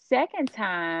so second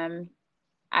time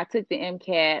I took the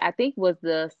MCAT, I think was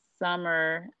the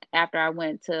summer after I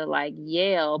went to like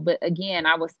Yale. But again,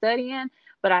 I was studying,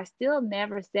 but I still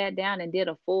never sat down and did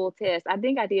a full test. I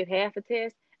think I did half a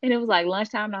test. And it was like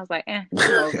lunchtime, and I was like, I'm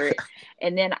over it.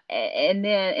 And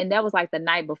that was like the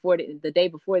night before the day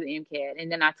before the MCAT.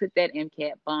 And then I took that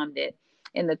MCAT, bombed it.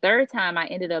 And the third time I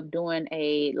ended up doing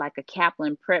a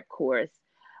Kaplan prep course,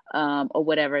 or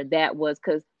whatever that was,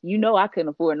 because I couldn't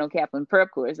afford no Kaplan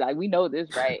prep course. Like we know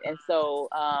this, right? And so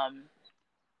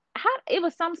it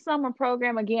was some summer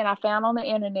program again I found on the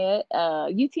internet.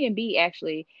 UTMB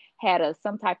actually had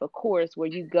some type of course where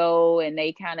you go and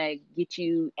they kind of get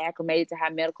you acclimated to how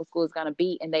medical school is going to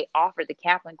be, and they offered the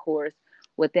Kaplan course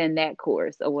within that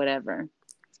course or whatever.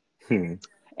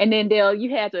 And then Dale,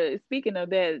 you had to. Speaking of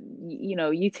that,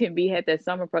 UTMB had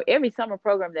that every summer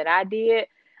program that I did,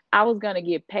 I was gonna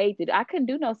get paid to. I couldn't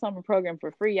do no summer program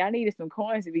for free. I needed some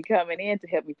coins to be coming in to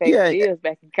help me pay the Yeah, bills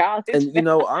back in college. and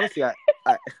honestly, I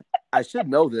I should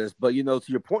know this, but to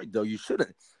your point though, you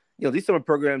shouldn't. These summer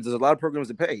programs, there's a lot of programs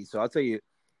that pay. So I'll tell you,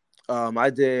 I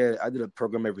did a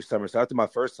program every summer. So after my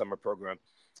first summer program,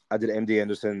 I did MD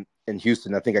Anderson in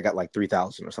Houston. I think I got like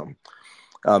 3,000 or something.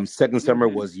 Second summer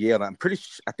Mm-hmm. was Yale.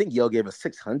 I think Yale gave us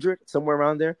 600, somewhere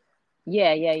around there.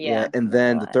 Yeah. Yeah, and That's a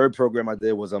then the lot. third program I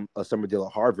did was a summer deal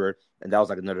at Harvard, and that was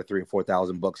like another 3,000 or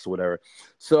 4,000 bucks or whatever.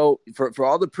 So for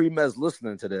all the pre-meds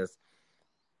listening to this,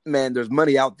 man, there's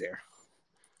money out there.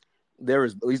 There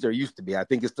is, at least there used to be. I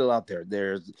think it's still out there.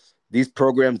 There's these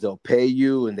programs, they'll pay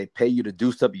you, and they pay you to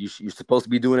do stuff you're supposed to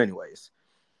be doing anyways.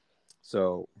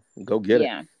 So go get it.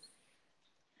 Yeah.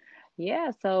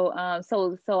 Yeah, so I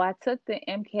took the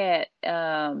MCAT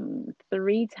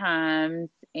 3 times,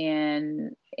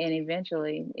 and And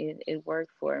eventually it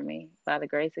worked for me by the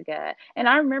grace of God. And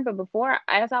I remember before,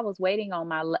 as I was waiting on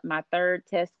my third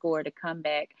test score to come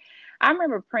back, I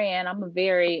remember praying. I'm a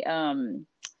very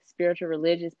spiritual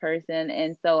religious person,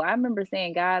 and so I remember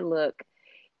saying, God, look,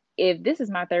 if this is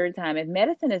my third time, if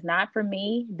medicine is not for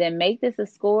me, then make this a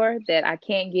score that I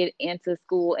can't get into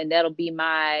school, and that'll be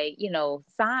my,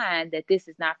 sign that this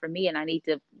is not for me, and I need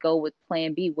to go with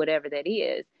plan B, whatever that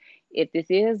is. If this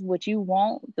is what you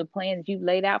want, the plan that you've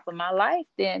laid out for my life,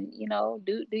 then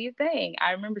do your thing.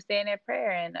 I remember saying that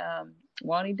prayer, and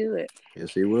won't he do it?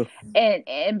 Yes, he will.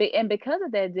 And because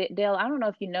of that, Dale, I don't know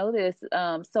if you know this.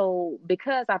 So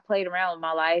because I played around with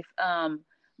my life,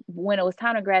 when it was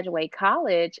time to graduate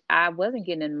college, I wasn't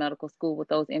getting in medical school with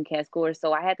those MCAT scores,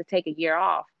 so I had to take a year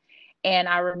off. And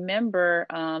I remember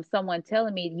someone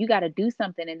telling me, you got to do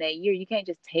something in that year. You can't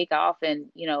just take off and,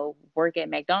 work at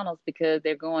McDonald's, because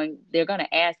they're going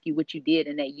to ask you what you did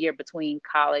in that year between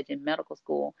college and medical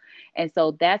school. And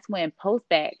so that's when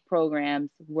post-bac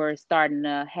programs were starting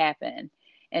to happen.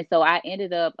 And so I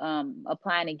ended up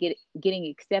applying and getting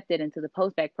accepted into the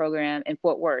post-bac program in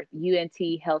Fort Worth,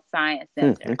 UNT Health Science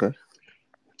Center. Okay.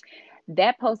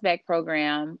 That post-bac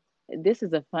program, this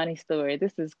is a funny story.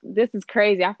 This is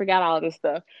crazy. I forgot all this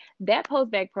stuff. That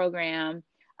post-bac program,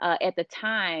 at the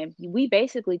time, we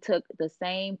basically took the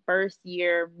same first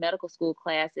year medical school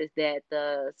classes that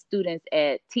the students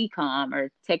at TCOM, or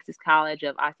Texas College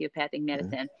of Osteopathic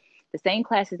Medicine, the same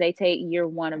classes they take year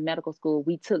one of medical school,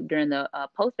 we took during the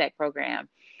post-bac program.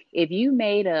 If you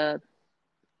made a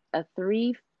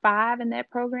 3.5 in that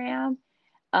program,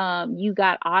 you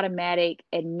got automatic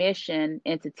admission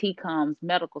into TCOM's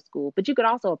medical school, but you could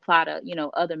also apply to,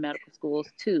 other medical schools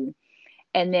too.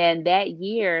 And then that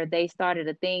year they started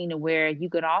a thing to where you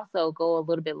could also go a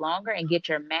little bit longer and get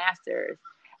your master's.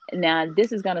 Now,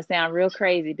 this is going to sound real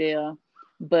crazy, Bill,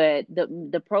 but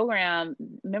the program,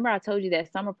 remember I told you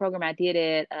that summer program I did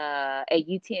at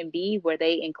UTMB, where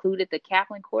they included the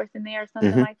Kaplan course in there or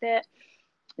something like that?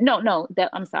 No,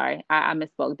 I'm sorry. I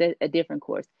misspoke. That's a different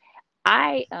course.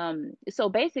 So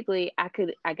basically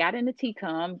I got into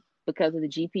TCOM because of the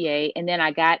GPA, and then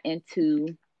I got into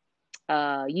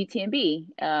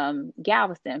UTMB,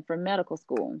 Galveston, for medical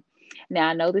school. Now,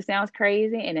 I know this sounds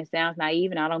crazy and it sounds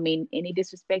naive, and I don't mean any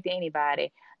disrespect to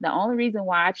anybody. The only reason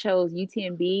why I chose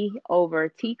UTMB over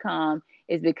TCOM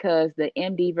is because the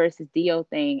MD versus DO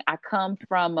thing. I come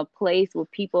from a place where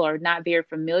people are not very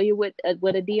familiar with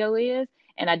what a DO is,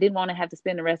 and I didn't want to have to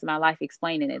spend the rest of my life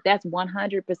explaining it. That's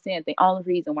 100% the only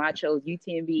reason why I chose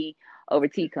UTMB over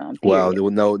TCOM. Wow, there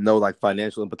were no like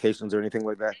financial implications or anything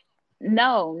like that?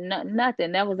 No,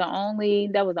 nothing. That was the only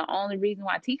reason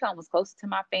why. TCOM was closer to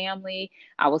my family.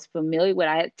 I was familiar with.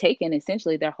 I had taken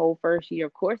essentially their whole first year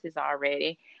of courses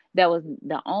already. That was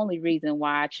the only reason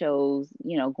why I chose,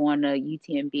 going to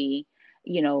UTMB,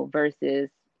 versus,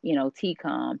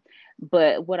 TCOM.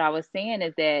 But what I was saying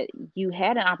is that you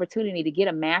had an opportunity to get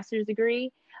a master's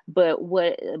degree, but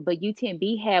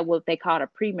UTMB had what they called a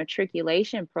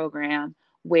pre-matriculation program,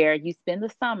 where you spend the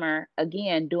summer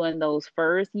again doing those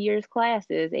first year's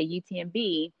classes at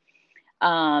UTMB,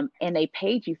 and they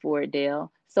paid you for it,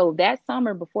 Dale. So that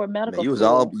summer before medical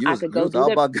school, I could go do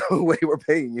all about going where they were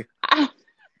paying you.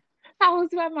 I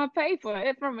was about my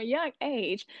paper from a young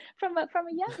age, from a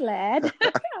young lad.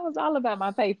 I was all about my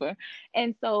paper.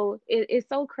 And so it's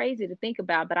so crazy to think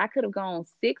about, but I could have gone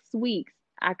 6 weeks.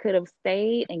 I could have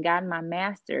stayed and gotten my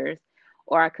master's,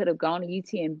 or I could have gone to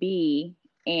UTMB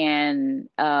and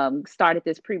started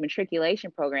this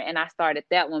pre-matriculation program. And I started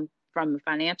that one from a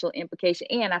financial implication,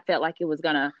 and I felt like it was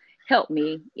going to help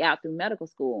me out through medical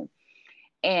school.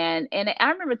 And I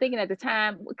remember thinking at the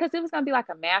time, because it was going to be like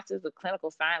a master's of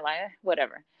clinical science, like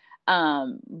whatever.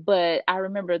 But I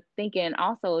remember thinking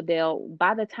also, Dale,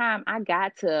 by the time I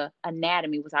got to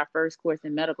anatomy, was our first course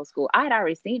in medical school, I had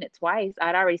already seen it twice.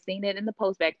 I'd already seen it in the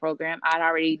post-bac program. I'd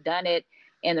already done it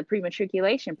in the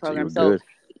pre-matriculation program. So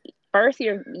first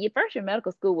year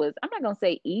medical school was, I'm not going to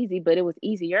say easy, but it was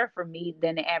easier for me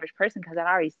than the average person, because I'd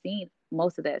already seen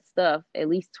most of that stuff at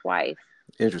least twice.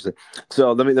 Interesting.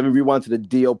 So let me rewind to the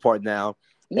DO part now.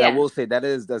 Yeah. And I will say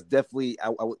that's definitely,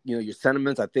 your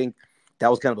sentiments. I think that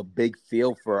was kind of a big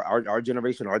feel for our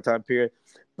generation, our time period,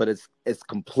 but it's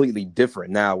completely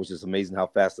different now, which is amazing how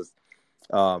fast it's,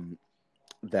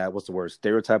 what's the word,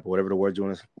 stereotype or whatever the word you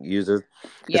want to use is.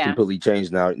 It's completely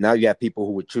changed now. Now you have people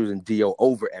who were choosing DO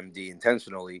over MD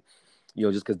intentionally,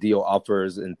 just because DO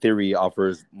in theory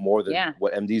offers more than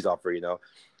what MDs offer,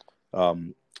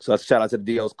 So that's a shout out to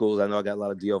the DO schools. I know I got a lot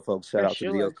of DO folks. Shout out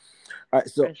to the DOs. All right,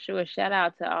 so for sure, shout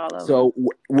out to all of them. So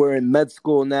we're in med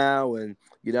school now, and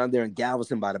You're down there in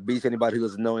Galveston by the beach. Anybody who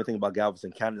doesn't know anything about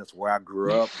Galveston County, that's where I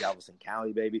grew up. Galveston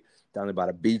County, baby, down there by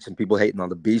the beach, and people hating on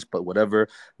the beach, but whatever.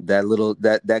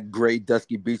 That gray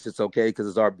dusky beach, it's okay because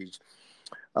it's our beach.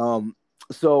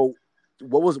 So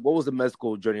what was the med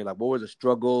school journey like? What were the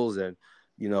struggles and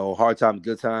hard times,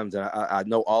 good times? And I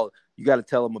know all. You got to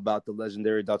tell them about the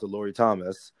legendary Dr. Lori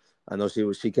Thomas. I know she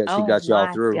got y'all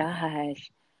my through.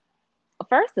 gosh.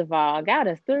 First of all, got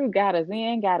us through, got us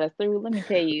in, got us through. Let me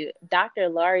tell you, Dr.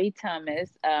 Laurie Thomas,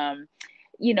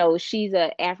 she's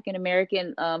an African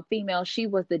American female. She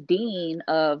was the dean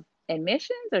of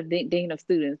admissions or dean of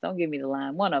students. Don't give me the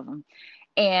line, one of them.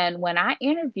 And when I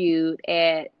interviewed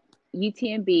at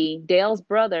UTMB, Dan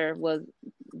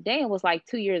was like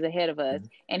 2 years ahead of us.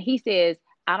 And he says,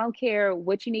 I don't care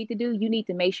what you need to do. You need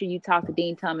to make sure you talk to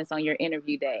Dean Thomas on your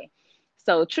interview day.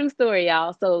 So true story,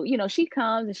 y'all. So, she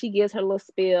comes and she gives her little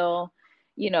spiel,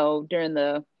 during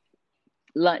the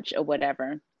lunch or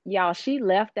whatever. Y'all, she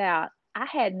left out. I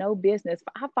had no business.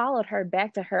 I followed her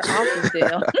back to her office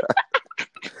still.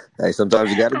 Hey, sometimes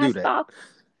you got to do that.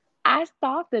 I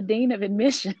stalked the dean of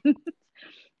admissions.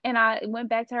 And I went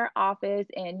back to her office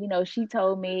and, she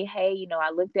told me, hey, I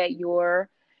looked at your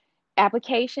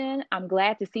application. I'm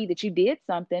glad to see that you did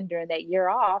something during that year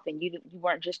off and you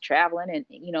weren't just traveling and,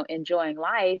 enjoying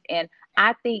life. And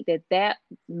I think that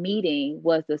meeting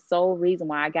was the sole reason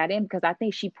why I got in, because I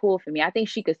think she pulled for me. I think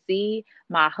she could see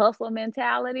my hustle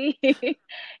mentality,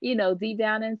 deep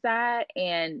down inside.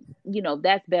 And,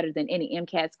 that's better than any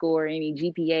MCAT score or any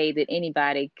GPA that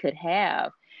anybody could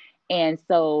have. And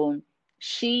so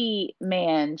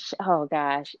oh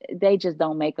gosh, they just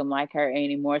don't make them like her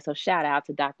anymore. So shout out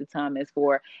to Dr. Thomas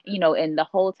for, and the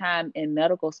whole time in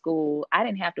medical school, I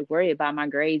didn't have to worry about my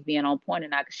grades being on point or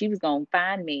not, because she was going to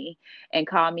find me and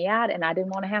call me out, and I didn't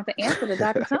want to have to answer to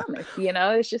Dr. Thomas.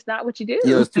 It's just not what you do.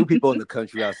 There's two people in the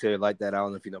country out there like that. I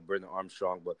don't know if you know Brenda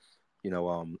Armstrong, but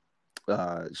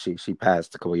she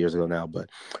passed a couple of years ago now, but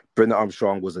Brenda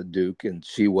Armstrong was a Duke, and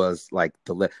she was like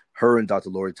her and Dr.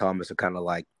 Lori Thomas are kind of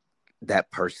like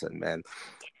that person, man.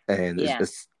 And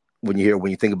it's when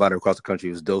you think about it across the country,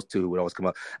 it was those two who would always come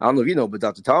up. I don't know if you know, but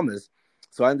Dr. Thomas.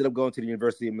 So I ended up going to the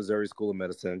University of Missouri School of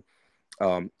Medicine.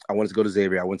 I wanted to go to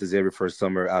Xavier. I went to Xavier for a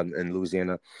summer out in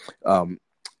Louisiana.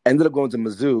 Ended up going to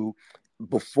Mizzou.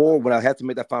 Before, when I had to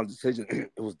make that final decision,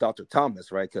 it was Dr.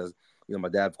 Thomas, right? Because my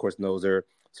dad, of course, knows her.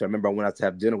 So I remember I went out to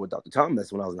have dinner with Dr.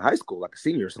 Thomas when I was in high school, like a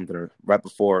senior or something, or right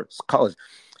before college,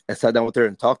 and sat down with her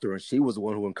and talked to her. And she was the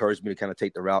one who encouraged me to kind of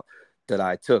take the route that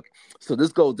I took. So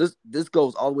this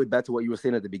goes all the way back to what you were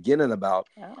saying at the beginning about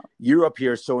you're up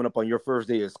here showing up on your first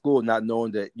day of school, not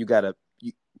knowing that you got to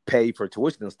pay for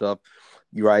tuition and stuff,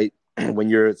 right? When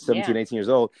you're 17, 18 years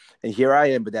old. And here I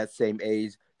am at that same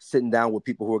age, sitting down with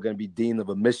people who are going to be dean of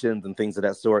admissions and things of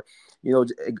that sort. It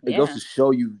goes to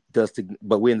show you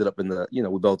but we ended up in the,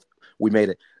 we made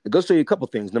it. It goes to show you a couple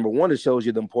things. Number one, it shows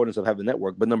you the importance of having a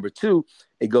network. But number two,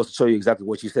 it goes to show you exactly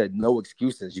what you said. No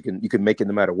excuses. You can make it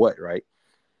no matter what, right?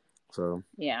 So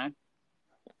yeah,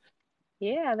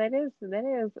 that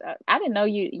is. I didn't know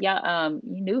you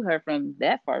knew her from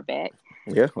that far back.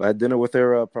 Yeah, I had dinner with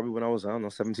her probably when I was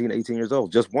 17, 18 years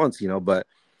old, just once, but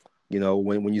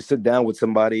when you sit down with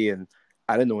somebody, and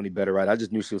I didn't know any better, right? I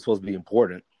just knew she was supposed to be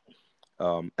important.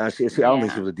 And I don't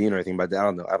think she was a dean or anything, but I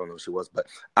don't know if she was, but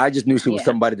I just knew she was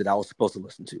somebody that I was supposed to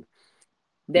listen to.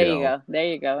 There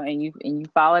you go. And you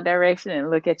follow direction,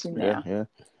 and look at you now. Yeah.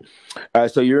 All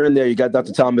right. So you're in there, you got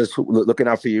Dr. Thomas looking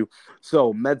out for you.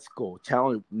 So med school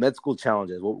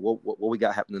challenges. What we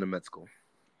got happening in med school?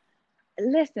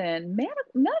 Listen,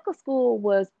 medical school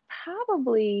was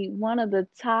probably one of the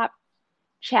top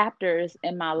chapters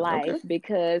in my life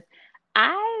because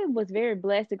I was very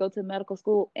blessed to go to medical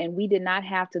school, and we did not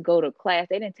have to go to class.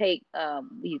 They didn't take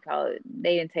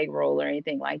they didn't take roll or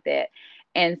anything like that.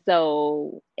 And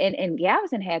so and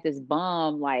Galveston had this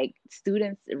bomb like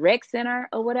students rec center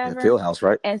or whatever. The field house,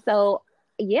 right? And so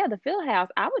the field house,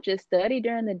 I would just study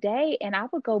during the day, and I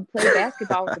would go play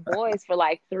basketball with the boys for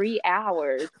like 3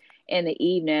 hours in the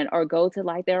evening, or go to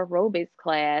like their aerobics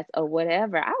class or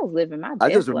whatever. I was living my best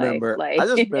I just life.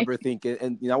 remember thinking,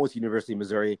 and I went to University of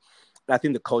Missouri. I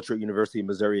think the culture at University of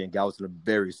Missouri and Galveston are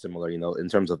very similar, in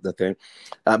terms of the thing.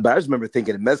 But I just remember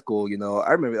thinking in med school,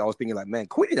 I was thinking like, man,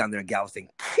 Queenie down there in Galveston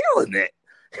killing it.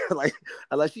 like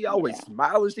she always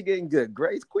smiling, she getting good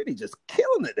grades. Queenie just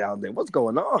killing it down there. What's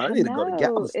going on? I need to go to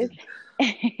Galveston.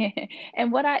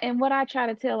 And what I try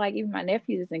to tell like even my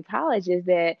nephews in college is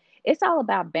that it's all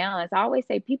about balance. I always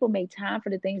say people make time for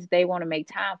the things they want to make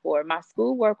time for. My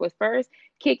schoolwork was first,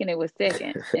 kicking it was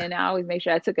second. And I always make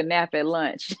sure I took a nap at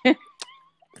lunch.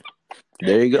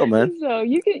 There you go, man. So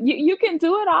you can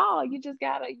do it all. You just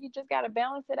gotta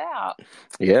balance it out.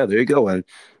 Yeah, there you go. And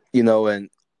and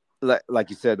like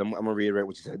you said, I'm gonna reiterate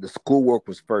what you said. The schoolwork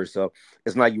was first, so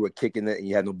it's not you were kicking it and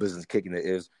you had no business kicking it.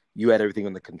 Is you had everything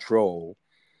under control,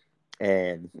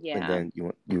 and Yeah. then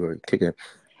you were kicking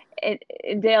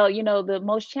it. Dale, the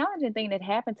most challenging thing that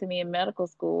happened to me in medical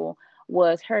school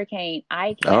was Hurricane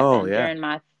Ike Oh happened yeah. during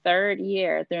my third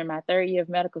year of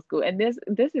medical school. And this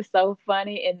is so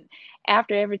funny. And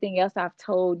after everything else I've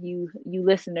told you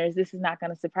listeners, this is not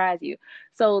going to surprise you.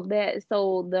 So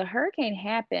the hurricane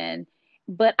happened,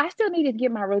 but I still needed to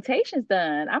get my rotations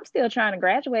done. I'm still trying to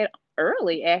graduate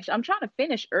early, actually. I'm trying to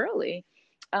finish early.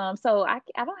 So I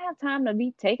don't have time to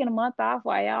be taking a month off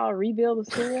while y'all rebuild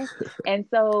the school. And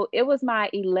so it was my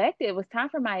elective. It was time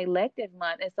for my elective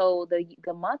month. And so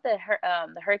the month that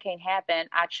the hurricane happened,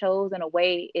 I chose an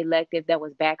away elective that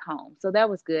was back home. So that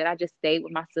was good. I just stayed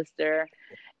with my sister,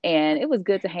 and it was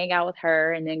good to hang out with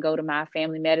her and then go to my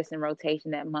family medicine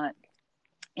rotation that month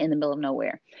in the middle of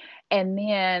nowhere. And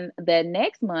then the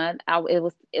next month,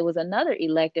 it was another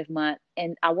elective month,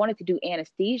 and I wanted to do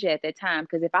anesthesia at that time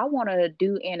because if I want to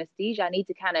do anesthesia, I need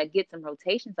to kind of get some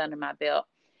rotations under my belt.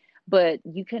 But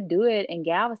you can do it in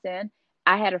Galveston.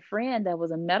 I had a friend that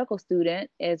was a medical student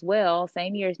as well,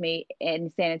 same year as me in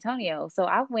San Antonio. So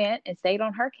I went and stayed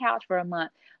on her couch for a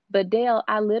month. But Dale,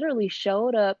 I literally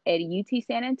showed up at UT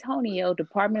San Antonio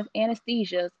Department of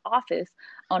Anesthesia's office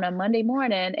on a Monday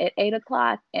morning at 8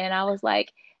 o'clock, and I was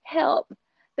like, "Help!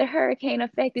 The hurricane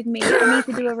affected me. I need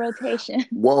to do a rotation.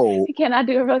 Whoa. Can I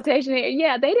do a rotation here?"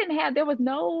 Yeah, they didn't have. There was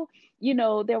no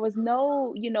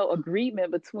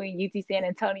agreement between UT San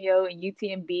Antonio and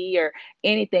UTMB or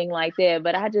anything like that.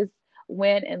 But I just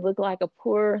went and looked like a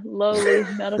poor, lowly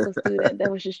medical student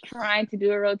that was just trying to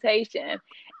do a rotation.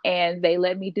 And they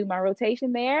let me do my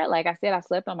rotation there. Like I said, I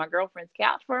slept on my girlfriend's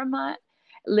couch for a month,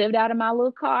 lived out of my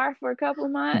little car for a couple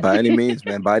of months. By any means,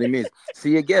 man. By any means.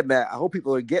 See, again, man, I hope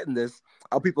people are getting this.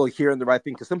 I hope people are hearing the right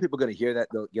thing because some people are going to hear that,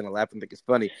 they'll laugh and think it's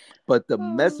funny. But the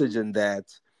message in that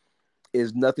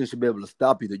is nothing should be able to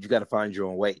stop you, that you got to find your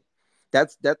own way.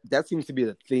 That seems to be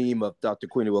the theme of Dr.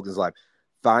 Queenie Wilkins' life.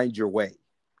 Find your way.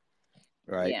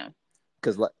 Right? Yeah.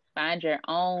 Because Find your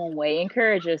own way.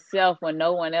 Encourage yourself when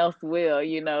no one else will.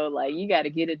 Like you got to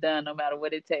get it done no matter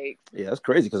what it takes. yeah, that's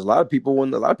crazy because a lot of people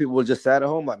were just sat at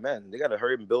home like, man, they got to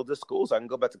hurry up and build this school so I can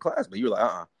go back to class. But you were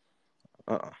like,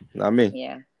 not me.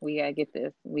 Yeah, we got to get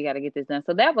this. We got to get this done.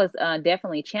 So that was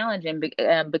definitely challenging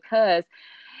because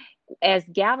as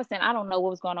Galveston, I don't know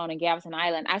what was going on in Galveston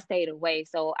Island. I stayed away.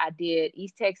 So I did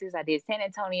East Texas, I did San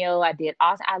Antonio, I did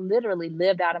Austin. I literally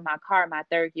lived out of my car my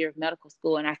third year of medical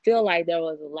school. And I feel like there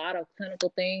was a lot of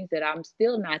clinical things that I'm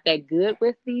still not that good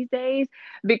with these days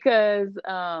because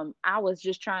I was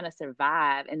just trying to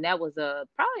survive. And that was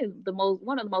probably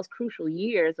one of the most crucial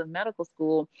years of medical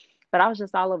school. But I was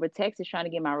just all over Texas trying to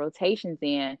get my rotations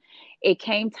in. It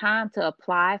came time to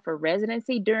apply for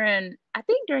residency during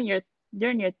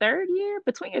your third year,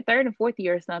 between your third and fourth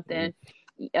year or something,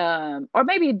 or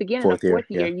maybe the beginning of fourth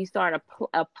year, you start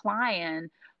applying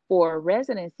for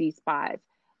residency spots.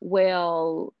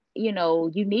 Well, you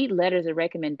need letters of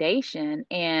recommendation.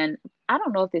 And I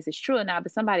don't know if this is true or not,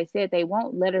 but somebody said they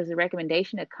want letters of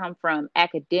recommendation to come from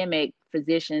academic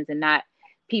physicians and not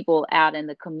people out in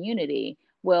the community.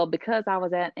 Well, because I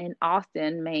was in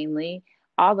Austin mainly,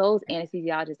 all those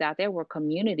anesthesiologists out there were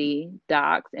community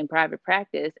docs in private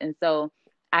practice. And so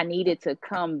I needed to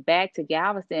come back to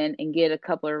Galveston and get a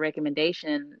couple of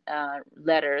recommendation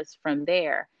letters from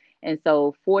there. And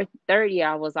so third year,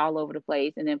 I was all over the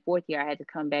place. And then fourth year, I had to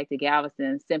come back to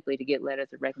Galveston simply to get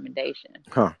letters of recommendation.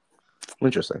 Huh.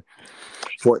 Interesting.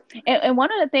 And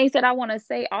one of the things that I want to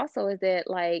say also is that,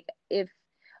 like,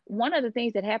 one of the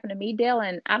things that happened to me, Dale,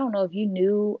 and I don't know if you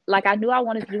knew, like I knew I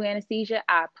wanted to do anesthesia.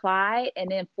 I applied,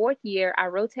 and then fourth year I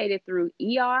rotated through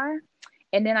ER,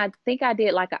 and then I think I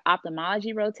did like an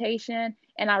ophthalmology rotation,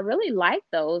 and I really liked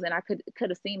those, and I could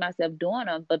have seen myself doing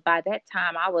them. But by that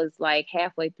time, I was like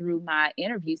halfway through my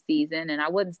interview season, and I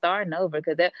wasn't starting over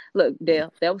because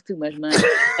Dale, that was too much money.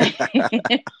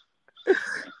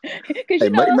 Because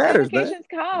money those matters, applications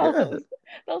cost. Yeah.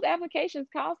 Those applications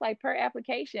cost like per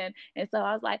application, and so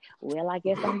I was like, well, I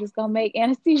guess I'm just gonna make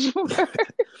anesthesia work.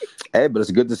 Hey, but it's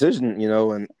a good decision,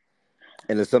 and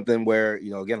it's something where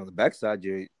again on the backside,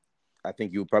 I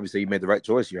think you would probably say you made the right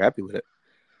choice. You're happy with it.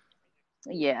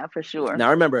 Yeah, for sure. Now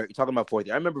I remember you're talking about fourth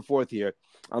year. I remember fourth year.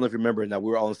 I don't know if you remember. Now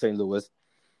we were all in St. Louis,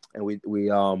 and we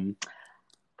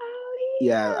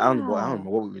Yeah, I don't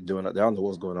know what we were doing up there. I don't know what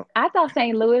was going on. I thought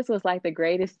St. Louis was like the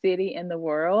greatest city in the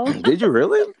world. Did you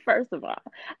really? First of all,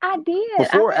 I did.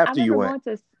 Before or after you went?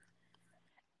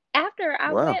 After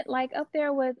I Wow. went like up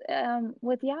there with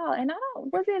y'all, and I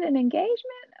don't, was it an engagement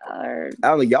I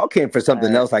don't know. Y'all came for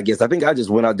something or else, I guess. I think I just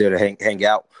went out there to hang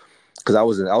out because I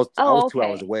was oh, 2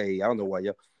 hours okay. away. I don't know why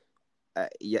y'all.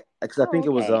 Yeah, because I Oh, think it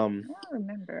was okay. I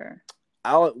remember.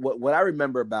 what I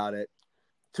remember about it.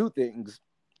 Two things.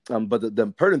 But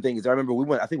the pertinent thing is, I remember we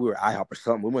went. I think we were IHOP or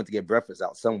something. We went to get breakfast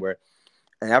out somewhere,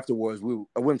 and afterwards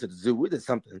I went to the zoo. We did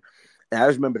something, and I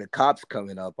just remember the cops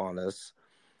coming up on us.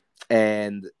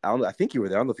 And I don't know. I think you were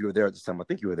there. I don't know if you were there at the time. I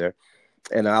think you were there.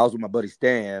 And I was with my buddy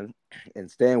Stan, and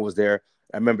Stan was there.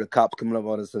 I remember the cops coming up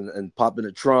on us and popping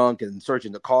the trunk and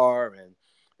searching the car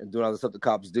and doing all the stuff the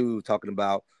cops do, talking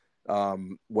about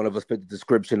one of us fit the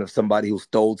description of somebody who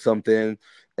stole something,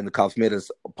 and the cops made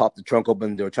us pop the trunk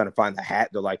open. They were trying to find the hat.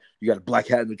 They're like, "You got a black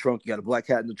hat in the trunk. You got a black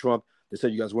hat in the trunk." They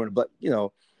said you guys weren't, but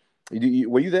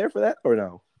were you there for that or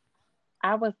no?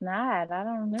 I was not. I don't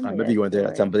I remember remember that you weren't there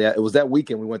that time, story. but yeah, it was that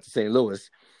weekend we went to St. Louis,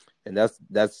 and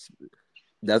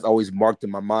that's always marked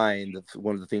in my mind.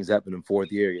 One of the things that happened in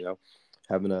fourth year,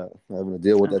 having to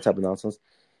deal with Oh, that type of nonsense.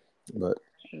 But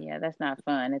yeah, that's not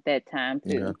fun at that time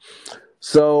yeah, too.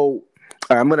 so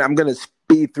I'm gonna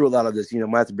speed through a lot of this. I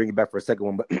might have to bring it back for a second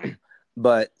one, but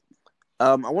but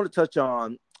I want to touch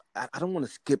on. I don't want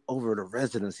to skip over the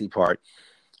residency part.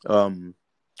 Um,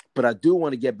 but I do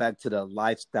want to get back to the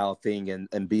lifestyle thing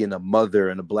and being a mother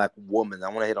and a black woman. I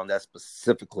want to hit on that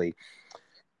specifically.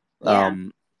 Yeah.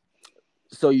 Um,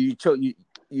 so you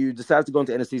decided to go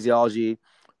into anesthesiology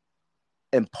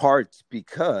in part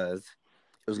because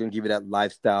it was going to give you that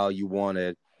lifestyle you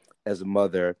wanted as a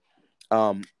mother.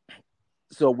 Um,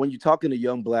 so when you're talking to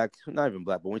young black, not even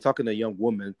black, but when you're talking to a young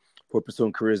woman who are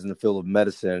pursuing careers in the field of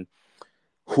medicine,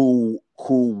 who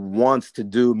wants to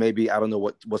do maybe I don't know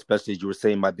what specialties you were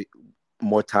saying might be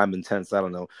more time intense. I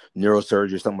don't know,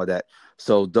 neurosurgery or something like that.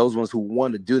 So those ones who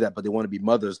want to do that, but they want to be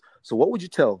mothers. So what would you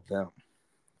tell them?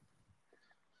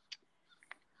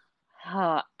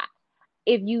 Uh,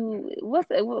 if you what's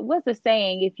the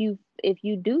saying? If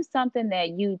you do something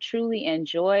that you truly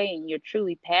enjoy and you're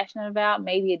truly passionate about,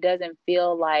 maybe it doesn't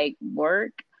feel like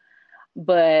work.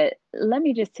 But let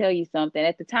me just tell you something.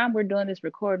 At the time we're doing this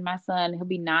recording, my son, he'll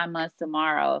be 9 months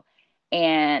tomorrow.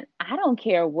 And I don't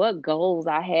care what goals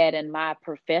I had in my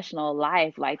professional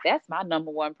life. Like that's my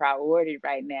number one priority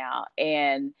right now.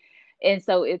 And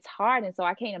so it's hard. And so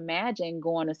I can't imagine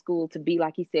going to school to be,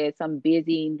 like he said, some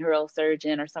busy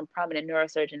neurosurgeon or some prominent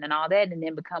neurosurgeon and all that, and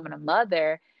then becoming a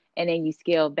mother, and then you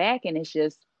scale back and it's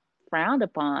just frowned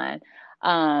upon.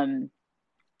 Um,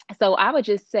 so I would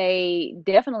just say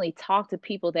definitely talk to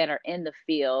people that are in the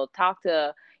field. Talk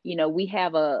to, we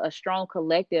have a strong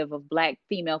collective of Black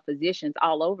female physicians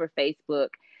all over Facebook.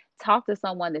 Talk to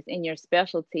someone that's in your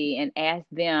specialty and ask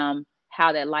them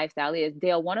how that lifestyle is.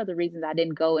 Dale, one of the reasons I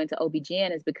didn't go into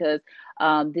OB-GYN is because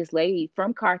this lady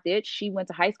from Carthage, she went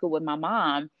to high school with my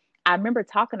mom. I remember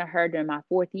talking to her during my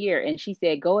fourth year, and she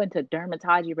said, go into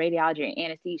dermatology, radiology, and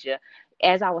anesthesia.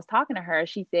 As I was talking to her,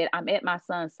 she said, I'm at my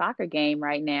son's soccer game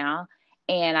right now,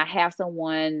 and I have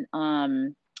someone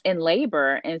in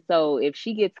labor. And so if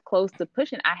she gets close to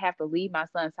pushing, I have to leave my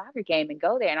son's soccer game and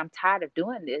go there. And I'm tired of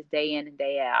doing this day in and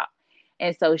day out.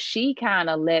 And so she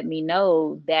kind of let me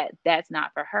know that that's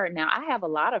not for her. Now, I have a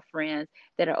lot of friends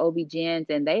that are OB-GYNs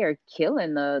and they are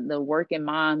killing the working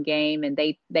mom game, and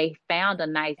they found a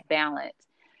nice balance.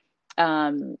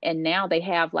 And now they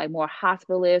have like more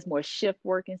hospitalists, more shift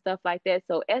work and stuff like that.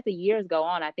 So as the years go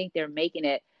on, I think they're making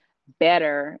it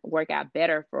work out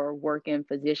better for working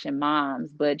physician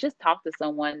moms. But just talk to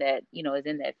someone that, is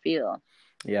in that field.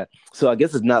 Yeah. So I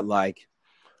guess it's not like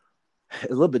a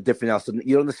little bit different now. So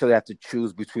you don't necessarily have to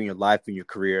choose between your life and your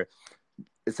career.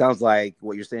 It sounds like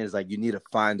what you're saying is like you need to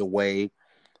find a way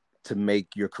to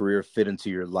make your career fit into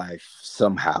your life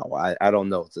somehow. I don't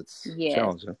know. It's Yes.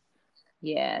 challenging.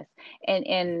 Yes.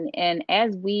 And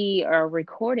as we are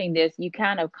recording this, you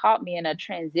kind of caught me in a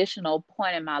transitional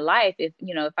point in my life. If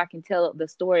I can tell the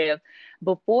story of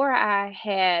before I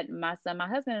had my son, my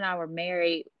husband and I were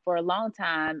married for a long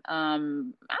time. I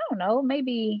don't know,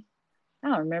 maybe I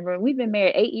don't remember. We've been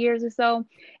married 8 years or so,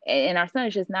 and our son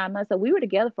is just 9 months. So we were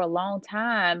together for a long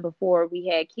time before we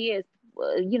had kids.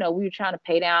 We were trying to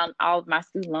pay down all of my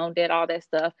student loan debt, all that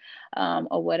stuff,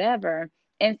 or whatever.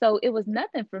 And so it was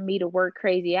nothing for me to work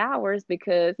crazy hours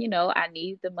because, I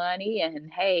needed the money.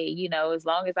 And hey, as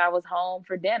long as I was home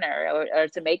for dinner or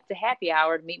to make the happy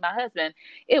hour to meet my husband,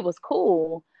 it was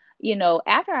cool.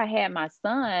 After I had my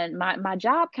son, my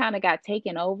job kind of got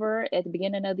taken over at the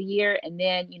beginning of the year. And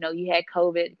then, you had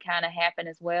COVID kind of happen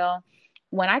as well.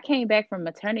 When I came back from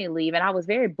maternity leave, and I was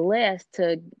very blessed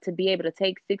to be able to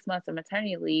take 6 months of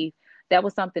maternity leave that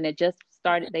was something that just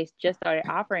started. They just started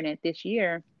offering it this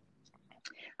year.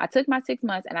 I took my 6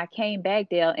 months and I came back,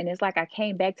 Dale, and it's like I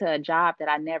came back to a job that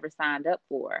I never signed up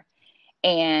for.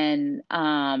 And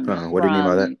What do you mean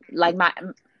by that? from like my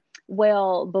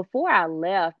well, before I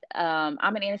left, I'm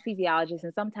an anesthesiologist,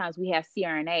 and sometimes we have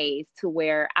CRNAs to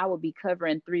where I would be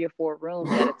covering 3 or 4 rooms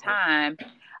at a time.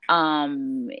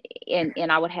 And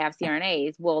I would have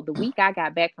CRNAs. Well, the week I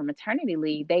got back from maternity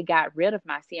leave, they got rid of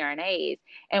my CRNAs.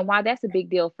 And why that's a big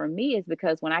deal for me is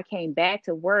because when I came back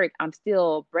to work, I'm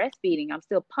still breastfeeding, I'm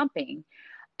still pumping,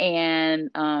 and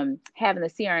having the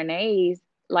CRNAs,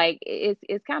 like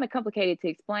it's kind of complicated to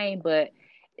explain, but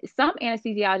some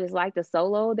anesthesiologists like to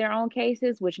solo their own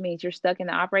cases, which means you're stuck in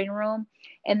the operating room.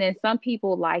 And then some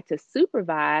people like to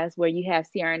supervise where you have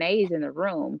CRNAs in the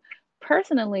room.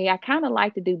 Personally, I kind of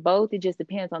like to do both. It just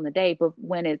depends on the day. But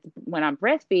when I'm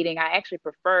breastfeeding, I actually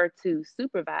prefer to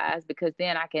supervise because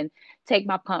then I can take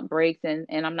my pump breaks and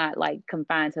I'm not like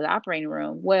confined to the operating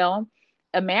room. Well,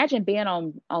 imagine being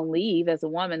on leave as a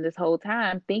woman this whole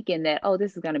time thinking that, oh,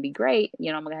 this is going to be great,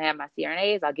 I'm going to have my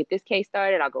CRNAs, I'll get this case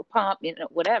started, I'll go pump,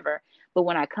 whatever. But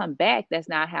when I come back, that's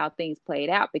not how things played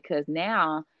out, because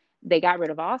now they got rid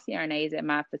of all CRNAs at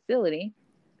my facility,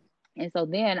 and so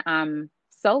then I'm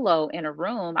solo in a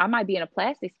room. I might be in a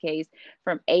plastics case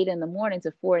from 8 in the morning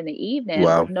to 4 in the evening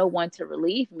Wow. with no one to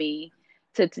relieve me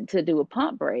to do a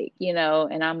pump break, and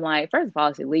I'm like, first of all,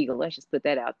 it's illegal. Let's just put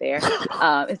that out there.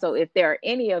 And so if there are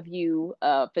any of you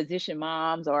physician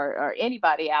moms or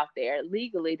anybody out there,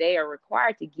 legally, they are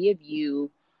required to give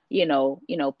you,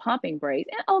 pumping breaks.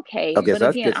 And okay, Okay, but so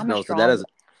that's again, good to I'm a know. strong,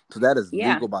 So that is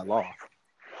yeah, legal by law.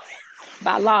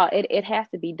 by law, it has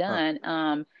to be Huh.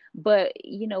 done. But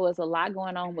there's a lot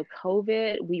going on with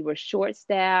COVID. We were short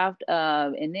staffed,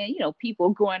 and then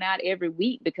people going out every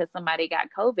week because somebody got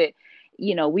COVID.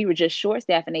 We were just short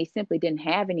staffed, and they simply didn't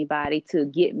have anybody to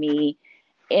get me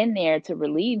in there to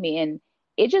relieve me. And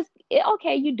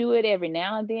okay, you do it every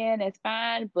now and then, that's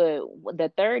fine. But the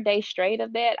third day straight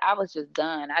of that, I was just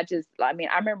done. I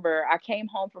remember I came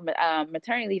home from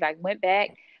maternity leave. I went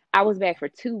back. I was back for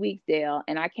 2 weeks, Dale,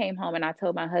 and I came home and I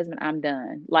told my husband I'm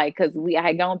done. Like, cause I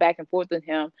had gone back and forth with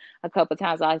him a couple of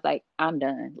times. I was like, I'm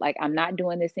done. Like, I'm not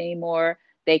doing this anymore.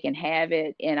 They can have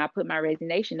it. And I put my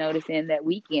resignation notice in that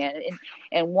weekend.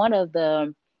 And one of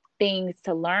the things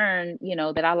to learn,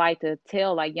 that I like to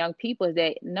tell like young people is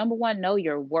that, number one, know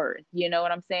your worth. You know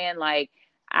what I'm saying? Like,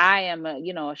 I am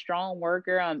a strong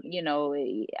worker. I'm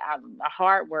a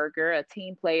hard worker, a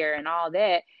team player, and all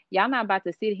that. Y'all not about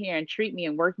to sit here and treat me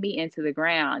and work me into the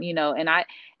ground, I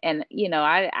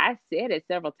said it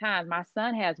several times. My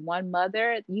son has one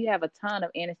mother. You have a ton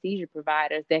of anesthesia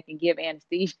providers that can give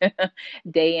anesthesia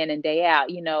day in and day out,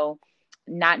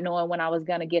 not knowing when I was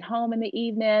going to get home in the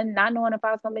evening, not knowing if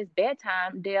I was going to miss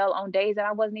bedtime, Dale, on days that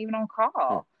I wasn't even on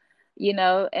call.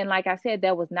 And like I said,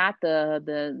 that was not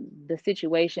the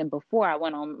situation before I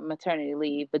went on maternity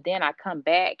leave. But then I come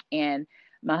back and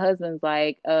my husband's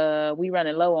like, we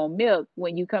running low on milk.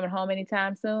 When you coming home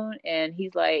anytime soon? And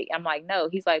I'm like, no.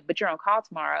 He's like, but you're on call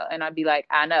tomorrow. And I'd be like,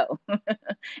 I know.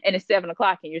 And it's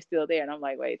 7:00 and you're still there. And I'm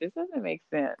like, wait, this doesn't make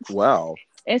sense. Wow.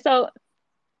 And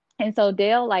so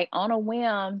Dale, like on a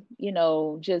whim,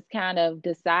 just kind of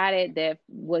decided that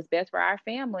what's best for our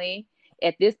family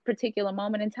at this particular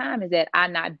moment in time is that I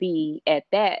not be at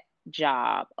that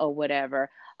job or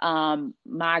whatever.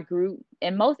 My group,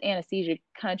 and most anesthesia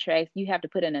contracts, you have to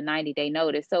put in a 90-day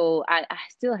notice. So I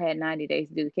still had 90 days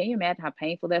to do. Can you imagine how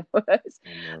painful that was?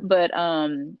 Mm-hmm. But,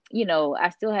 I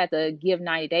still had to give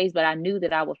 90 days, but I knew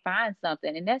that I would find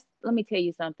something. And let me tell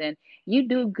you something, you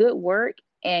do good work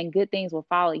and good things will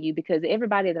follow you, because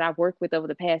everybody that I've worked with over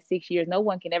the past 6 years, no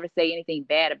one can ever say anything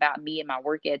bad about me and my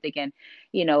work ethic and,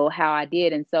 how I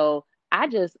did. And so I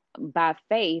just, by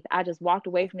faith, I just walked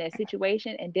away from that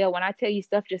situation. And Dale, when I tell you,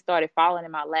 stuff just started falling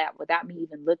in my lap without me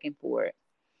even looking for it.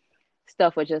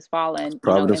 Stuff was just falling,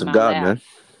 Providence in of my God, lap. man.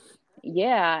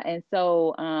 Yeah. And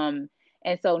so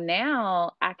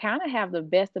now I kind of have the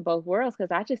best of both worlds, because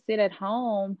I just sit at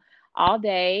home all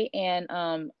day, and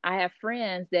I have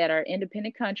friends that are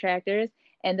independent contractors,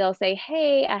 and they'll say,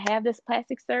 hey, I have this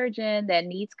plastic surgeon that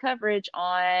needs coverage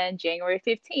on January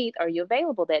 15th. Are you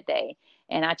available that day?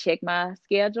 And I check my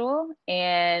schedule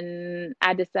and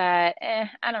I decide,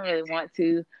 I don't really want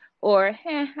to, or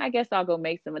I guess I'll go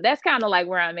make some. That's kind of like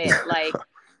where I'm at. Like,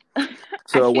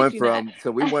 so we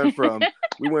went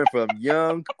from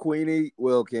young Queenie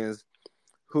Wilkins,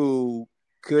 who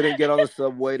couldn't get on the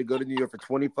subway to go to New York for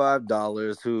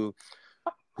 $25,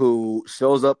 who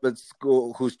shows up at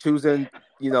school, who's choosing,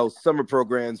 summer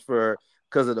programs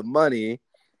because of the money,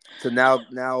 to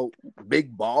now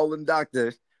big balling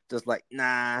doctor, just like,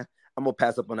 nah, I'm gonna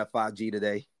pass up on that 5G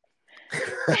today.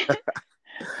 I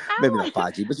Maybe want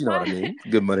not 5G, but you know what I my mean.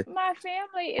 Good money. my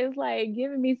family is like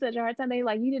giving me such a hard time. They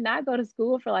like, you did not go to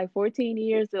school for like 14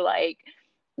 years to like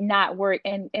not work.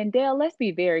 And Dale, let's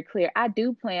be very clear. I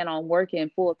do plan on working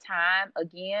full time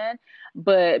again,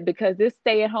 but because this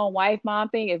stay at home wife mom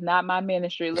thing is not my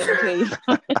ministry, let me tell you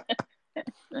something.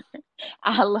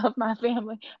 I love my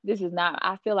family. This is not,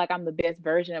 I feel like I'm the best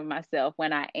version of myself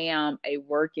when I am a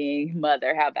working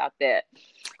mother. How about that?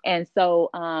 And so,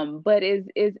 but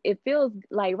it feels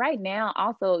like right now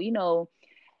also,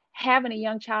 having a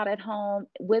young child at home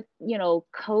with,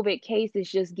 COVID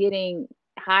cases just getting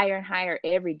higher and higher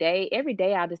every day. Every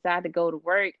day I decide to go to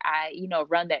work, I,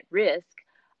 run that risk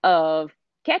of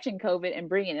catching COVID and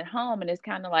bringing it home. And it's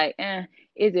kind of like,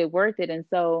 is it worth it? And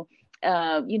so,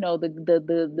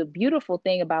 the beautiful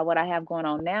thing about what I have going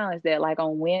on now is that like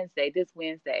on this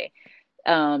Wednesday,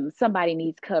 somebody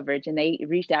needs coverage and they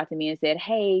reached out to me and said,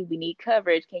 hey, we need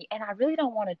coverage. And I really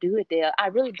don't want to do it, Dale. I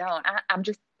really don't.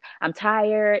 I'm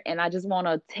tired and I just want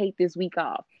to take this week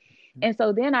off. And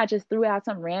so then I just threw out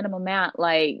some random amount,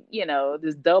 like,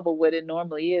 just double what it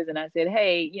normally is. And I said,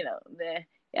 hey,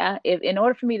 yeah, if in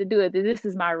order for me to do it, this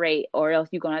is my rate, or else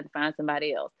you're going to have to find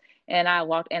somebody else. And I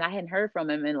walked and I hadn't heard from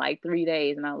him in like 3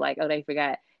 days. And I was like, oh, they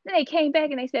forgot. Then they came back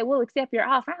and they said, we'll accept your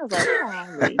offer. I was like,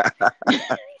 golly.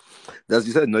 That's what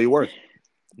you said. Know your worth.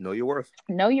 Know your worth.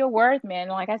 Know your worth, man.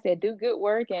 Like I said, do good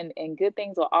work and good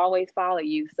things will always follow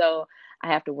you. So I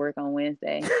have to work on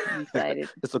Wednesday. I'm excited.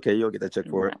 It's okay. You'll get that check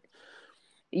for it.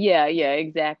 Yeah,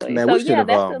 exactly. Man, so we should have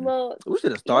that's a little. We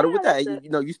should have started with that.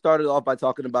 You started off by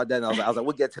talking about that, and I was like,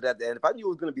 we'll get to that. And if I knew it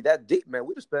was going to be that deep, man,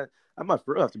 we'd have spent. I might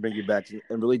have to bring you back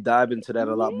and really dive into that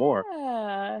a lot more.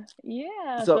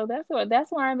 Yeah. So that's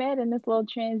where I'm at in this little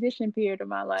transition period of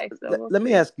my life. So let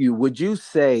me ask you: would you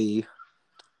say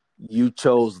you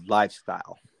chose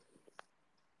lifestyle?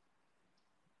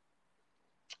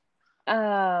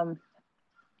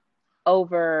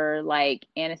 Over like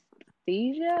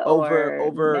anesthesia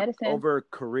or medicine? Over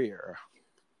career.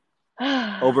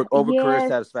 over career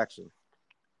satisfaction.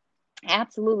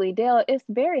 Absolutely, Dale. It's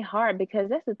very hard because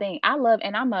that's the thing. I love,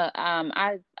 and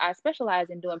I specialize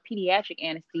in doing pediatric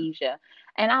anesthesia,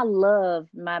 and I love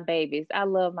my babies. I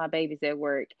love my babies at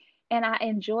work, and I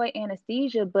enjoy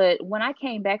anesthesia. But when I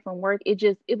came back from work,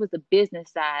 it was the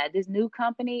business side. This new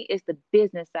company is the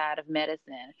business side of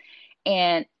medicine,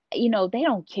 and they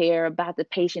don't care about the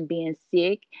patient being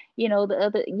sick.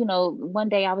 One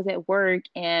day I was at work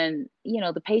and,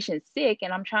 the patient's sick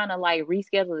and I'm trying to like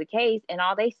reschedule the case and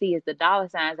all they see is the dollar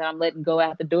signs that I'm letting go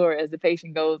out the door as the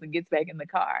patient goes and gets back in the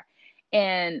car.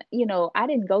 And, I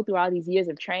didn't go through all these years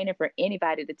of training for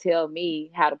anybody to tell me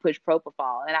how to push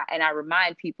propofol. And I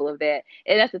remind people of that.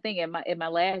 And that's the thing, in my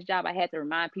last job, I had to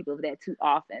remind people of that too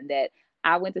often, that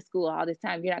I went to school all this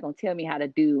time. You're not going to tell me how to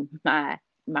do my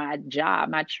job,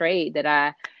 my trade that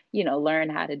I,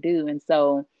 learned how to do. And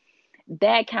so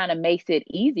that kind of makes it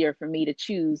easier for me to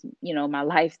choose, my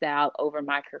lifestyle over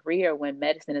my career when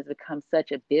medicine has become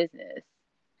such a business.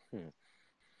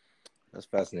 That's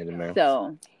fascinating, man.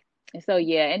 So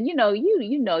yeah, and you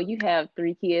have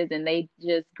 3 kids and they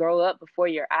just grow up before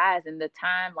your eyes, and the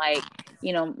time, like,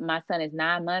 my son is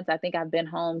 9 months. I think I've been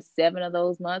home 7 of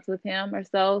those months with him or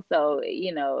so. So,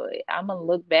 I'm gonna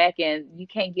look back and you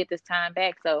can't get this time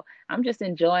back. So I'm just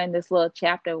enjoying this little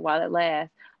chapter while it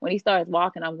lasts. When he starts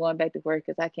walking, I'm going back to work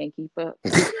because I can't keep up.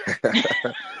 It's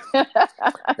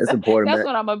important. That's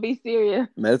when I'm gonna be serious.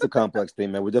 Man, it's a complex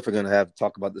thing, man. We're definitely gonna have to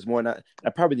talk about this more. And I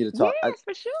probably need to talk. Yes,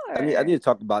 for sure. I need to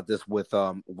talk about this with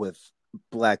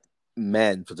Black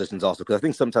men physicians also, because I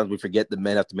think sometimes we forget that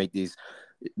men have to make these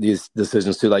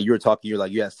decisions too. Like you were talking, you're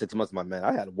like, you had 6 months. My man,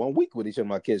 I had 1 week with each of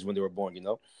my kids when they were born.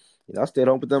 I stayed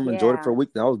home with them, enjoyed it for a week,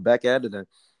 and I was back at it. And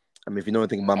I mean, if you know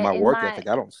anything about my work ethic,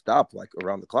 I don't stop like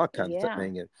around the clock kind of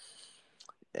thing.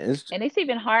 And it's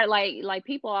even hard. Like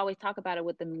people always talk about it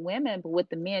with the women, but with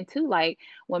the men too. Like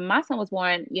when my son was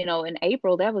born, in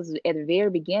April, that was at the very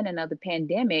beginning of the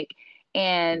pandemic.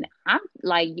 And I'm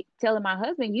like telling my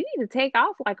husband, you need to take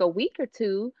off like a week or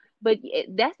two. But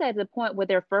that's at the point where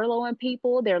they're furloughing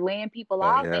people, they're laying people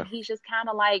off, and he's just kind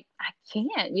of like, I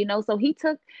can't, So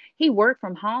he worked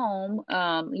from home,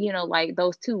 like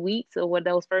those 2 weeks or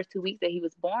those first 2 weeks that he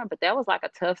was born. But that was like a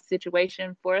tough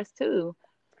situation for us too.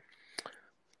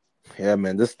 Yeah,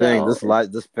 man, this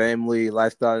family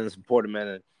lifestyle is important, man.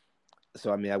 And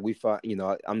so I mean, we find,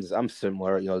 I'm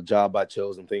similar. The job I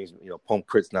chose and things. Pump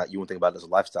Crit's not you wouldn't think about it as a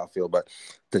lifestyle field, but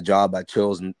the job I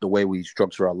chose and the way we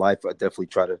structure our life, I definitely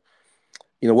try to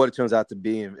what it turns out to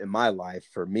be in my life,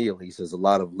 for me at least, is a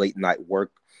lot of late night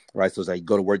work, right? So it's like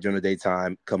go to work during the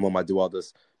daytime, come home, I do all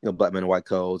this, black men and white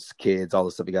coats, kids, all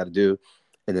the stuff you got to do.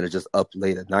 And then it's just up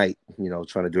late at night,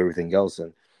 trying to do everything else.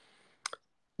 And,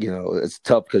 it's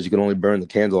tough because you can only burn the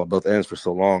candle on both ends for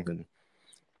so long. And,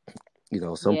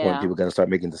 at some point people got to start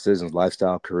making decisions,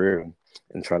 lifestyle, career,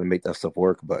 and try to make that stuff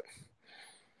work. But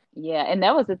yeah, and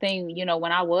that was the thing,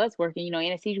 when I was working,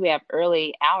 anesthesia, we have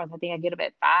early hours. I think I get up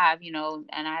at 5,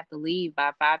 and I have to leave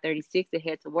by 5:36 to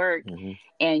head to work. Mm-hmm.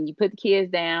 And you put the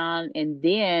kids down, and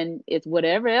then it's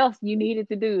whatever else you needed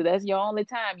to do. That's your only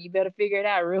time. You better figure it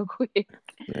out real quick.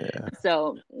 Yeah.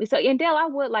 So, and Dale, I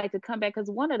would like to come back because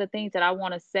one of the things that I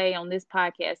want to say on this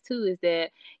podcast too is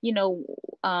that,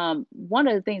 one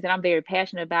of the things that I'm very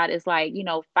passionate about is like,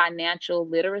 financial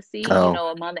literacy,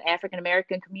 among the African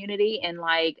American community. And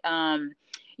like,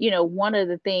 one of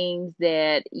the things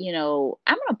that,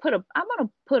 I'm gonna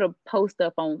put a post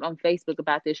up on Facebook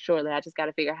about this shortly. I just got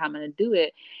to figure out how I'm gonna do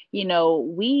it.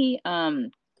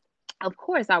 Of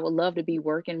course, I would love to be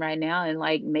working right now and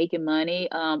like making money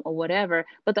or whatever.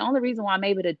 But the only reason why I'm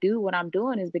able to do what I'm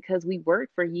doing is because we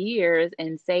worked for years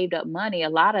and saved up money. A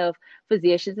lot of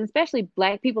physicians, especially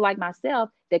Black people like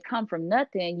myself, that come from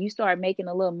nothing, you start making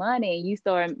a little money and you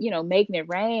start, making it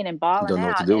rain and balling Don't know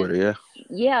out. what to do with it, yeah.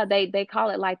 Yeah, they call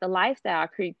it like the lifestyle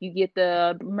creep. You get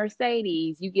the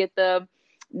Mercedes, you get the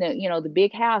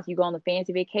big house, you go on the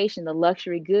fancy vacation, the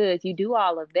luxury goods, you do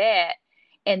all of that.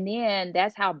 And then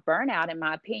that's how burnout, in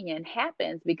my opinion,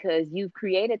 happens because you've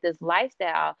created this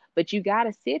lifestyle, but you got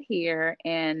to sit here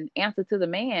and answer to the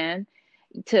man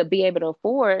to be able to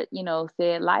afford,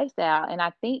 said lifestyle. And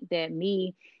I think that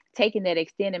me taking that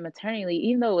extended maternity leave,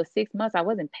 even though it was 6 months, I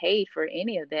wasn't paid for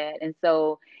any of that. And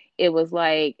so it was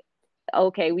like,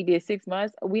 okay, we did 6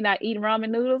 months. We not eating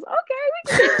ramen noodles.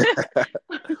 Okay,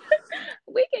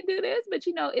 we can do this. But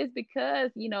it's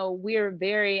because we're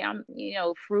very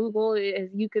frugal, as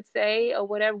you could say, or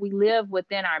whatever. We live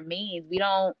within our means. We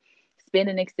don't spend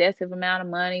an excessive amount of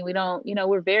money. We don't,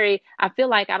 we're very. I feel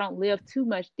like I don't live too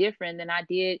much different than I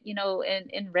did,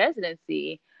 in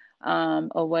residency.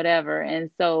 Or whatever.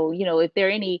 And so, if there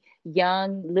are any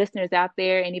young listeners out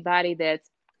there, anybody that's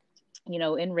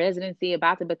in residency,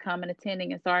 about to become an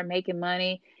attending and start making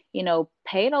money,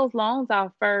 pay those loans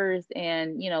off first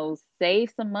and,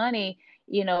 save some money,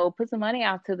 put some money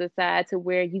out to the side to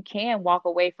where you can walk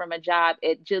away from a job.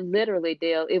 It just literally,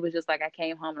 Dale, it was just like I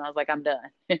came home and I was like, I'm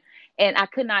done. And I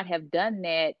could not have done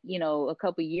that, a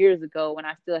couple years ago when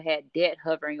I still had debt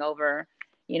hovering over,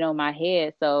 my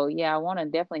head. So yeah, I want to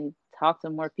definitely talk to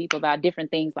more people about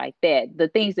different things like that. The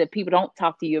things that people don't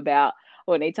talk to you about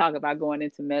when they talk about going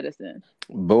into medicine.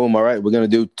 Boom. All right. We're going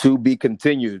to do to be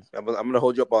continued. I'm going to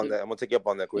hold you up on that. I'm going to take you up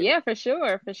on that quick. Yeah, for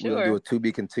sure. We're going to do a to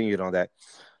be continued on that.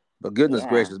 But goodness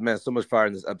gracious, man, so much fire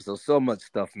in this episode. So much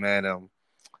stuff, man.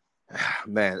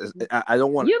 Man, I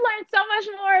don't want. You learned so much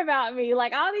more about me,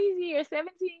 like all these years,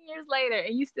 17 years later,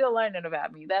 and you still learning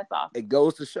about me. That's awesome. It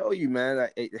goes to show you, man.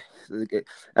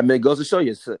 It goes to show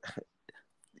you.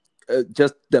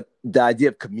 Just the idea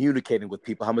of communicating with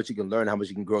people, how much you can learn, how much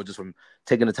you can grow just from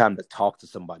taking the time to talk to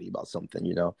somebody about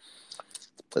something,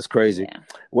 That's crazy. Yeah.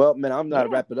 Well, man, I'm going to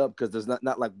wrap it up because there's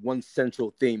not like one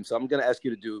central theme. So I'm going to ask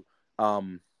you to do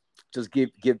just give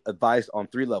advice on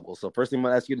 3 levels. So first thing I'm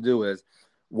going to ask you to do is,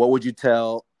 what would you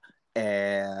tell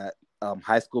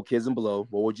high school kids and below?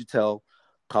 What would you tell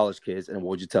college kids? And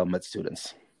what would you tell med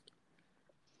students?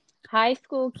 High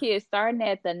school kids starting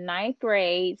at the 9th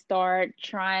grade, start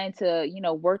trying to,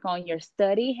 work on your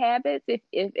study habits.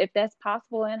 If that's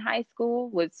possible in high school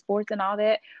with sports and all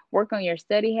that, work on your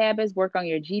study habits, work on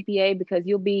your GPA, because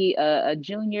you'll be a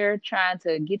junior trying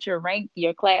to get your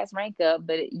class rank up,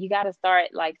 but you got to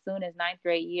start like soon as 9th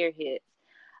grade year hits.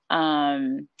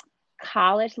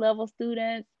 College level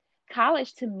students,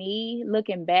 college to me,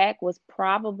 looking back, was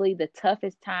probably the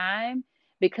toughest time,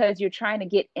 because you're trying to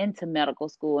get into medical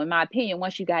school. In my opinion,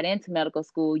 once you got into medical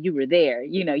school, you were there,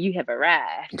 you have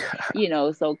arrived,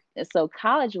 so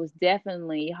college was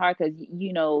definitely hard because,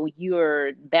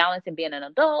 you're balancing being an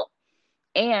adult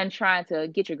and trying to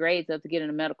get your grades up to get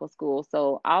into medical school.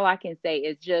 So all I can say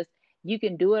is just, you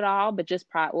can do it all, but just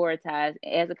prioritize.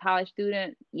 As a college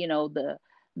student, your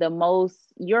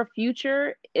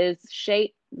future is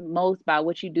shaped most by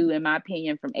what you do, in my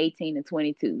opinion, from 18 to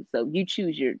 22. So you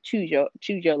choose your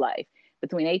life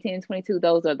between 18 and 22.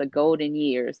 Those are the golden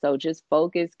years. So just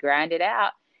focus, grind it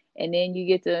out, and then you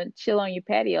get to chill on your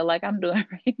patio like I'm doing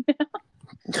right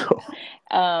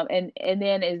now. And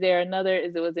then is there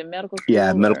another? Was it medical school?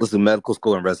 Yeah, medical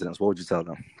school and residence. What would you tell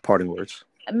them? Parting words.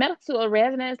 medical school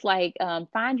residents, like,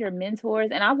 find your mentors.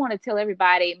 And I want to tell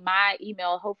everybody my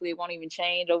email, hopefully it won't even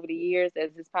change over the years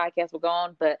as this podcast will go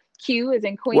on, but Q is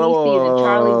in Queenie, C is in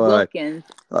Charlie, Wilkins.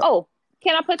 Oh,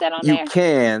 can I put that on there? You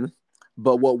can,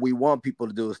 but what we want people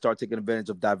to do is start taking advantage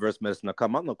of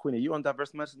diversemedicine.com. I don't know, Queenie, are you on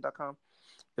diversemedicine.com?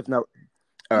 If not,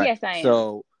 all right. Yes, I am.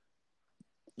 So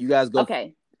you guys go.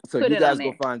 Okay. So you guys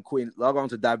go find Queenie. Log on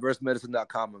to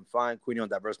diversemedicine.com and find Queenie on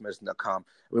diversemedicine.com.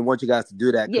 We want you guys to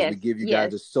do that because we give you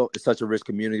guys it's such a rich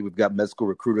community. We've got med school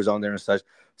recruiters on there and such.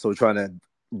 So we're trying to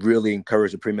really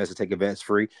encourage the pre-meds to take advantage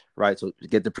free, right? So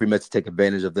get the pre-meds to take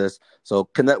advantage of this. So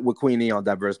connect with Queenie on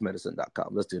diversemedicine.com.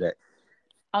 Let's do that.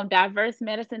 On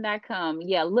diversemedicine.com.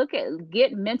 Yeah,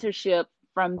 get mentorship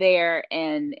from there,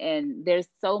 and there's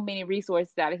so many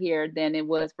resources out here than it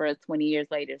was for us 20 years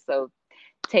later. So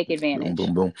take advantage. Boom,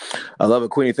 boom, boom. I love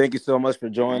it, Queenie. Thank you so much for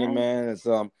joining, man. It's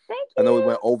Thank you. I know we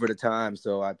went over the time,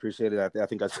 so I appreciate it. I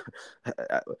think I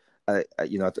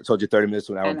told you 30 minutes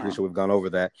to an hour. I'm pretty sure we've gone over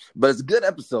that, but it's a good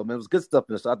episode, man. It was good stuff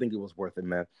in this. So I think it was worth it,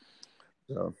 man.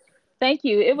 So thank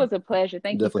you. It was a pleasure.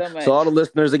 Thank you so much. So all the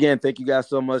listeners, again, thank you guys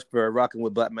so much for rocking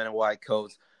with Black Men in White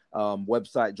Coats.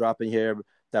 Website dropping here,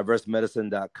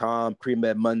 diversemedicine.com.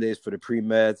 Pre-med Mondays for the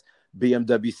pre-meds.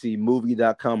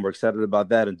 BMWCmovie.com. We're excited about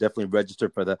that, and definitely register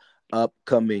for the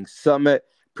upcoming summit.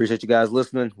 Appreciate you guys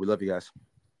listening. We love you guys.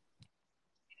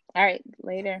 All right,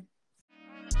 later.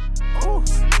 Ooh.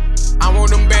 I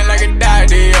want them band like a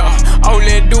daddy, yeah. Oh,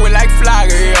 let do it like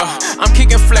Flogger, yeah. I'm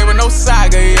kicking flavor, no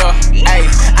saga, yeah. Hey,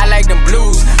 I like them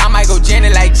blues. I might go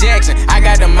Janet like Jackson. I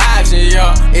got them options,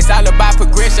 yeah. It's all about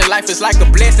progression. Life is like a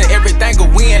blessing. Everything a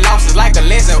win, loss is like a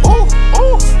lesson. Ooh,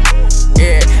 ooh.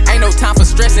 Yeah, ain't no time for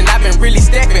stressing. I've been really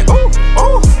stepping. Ooh.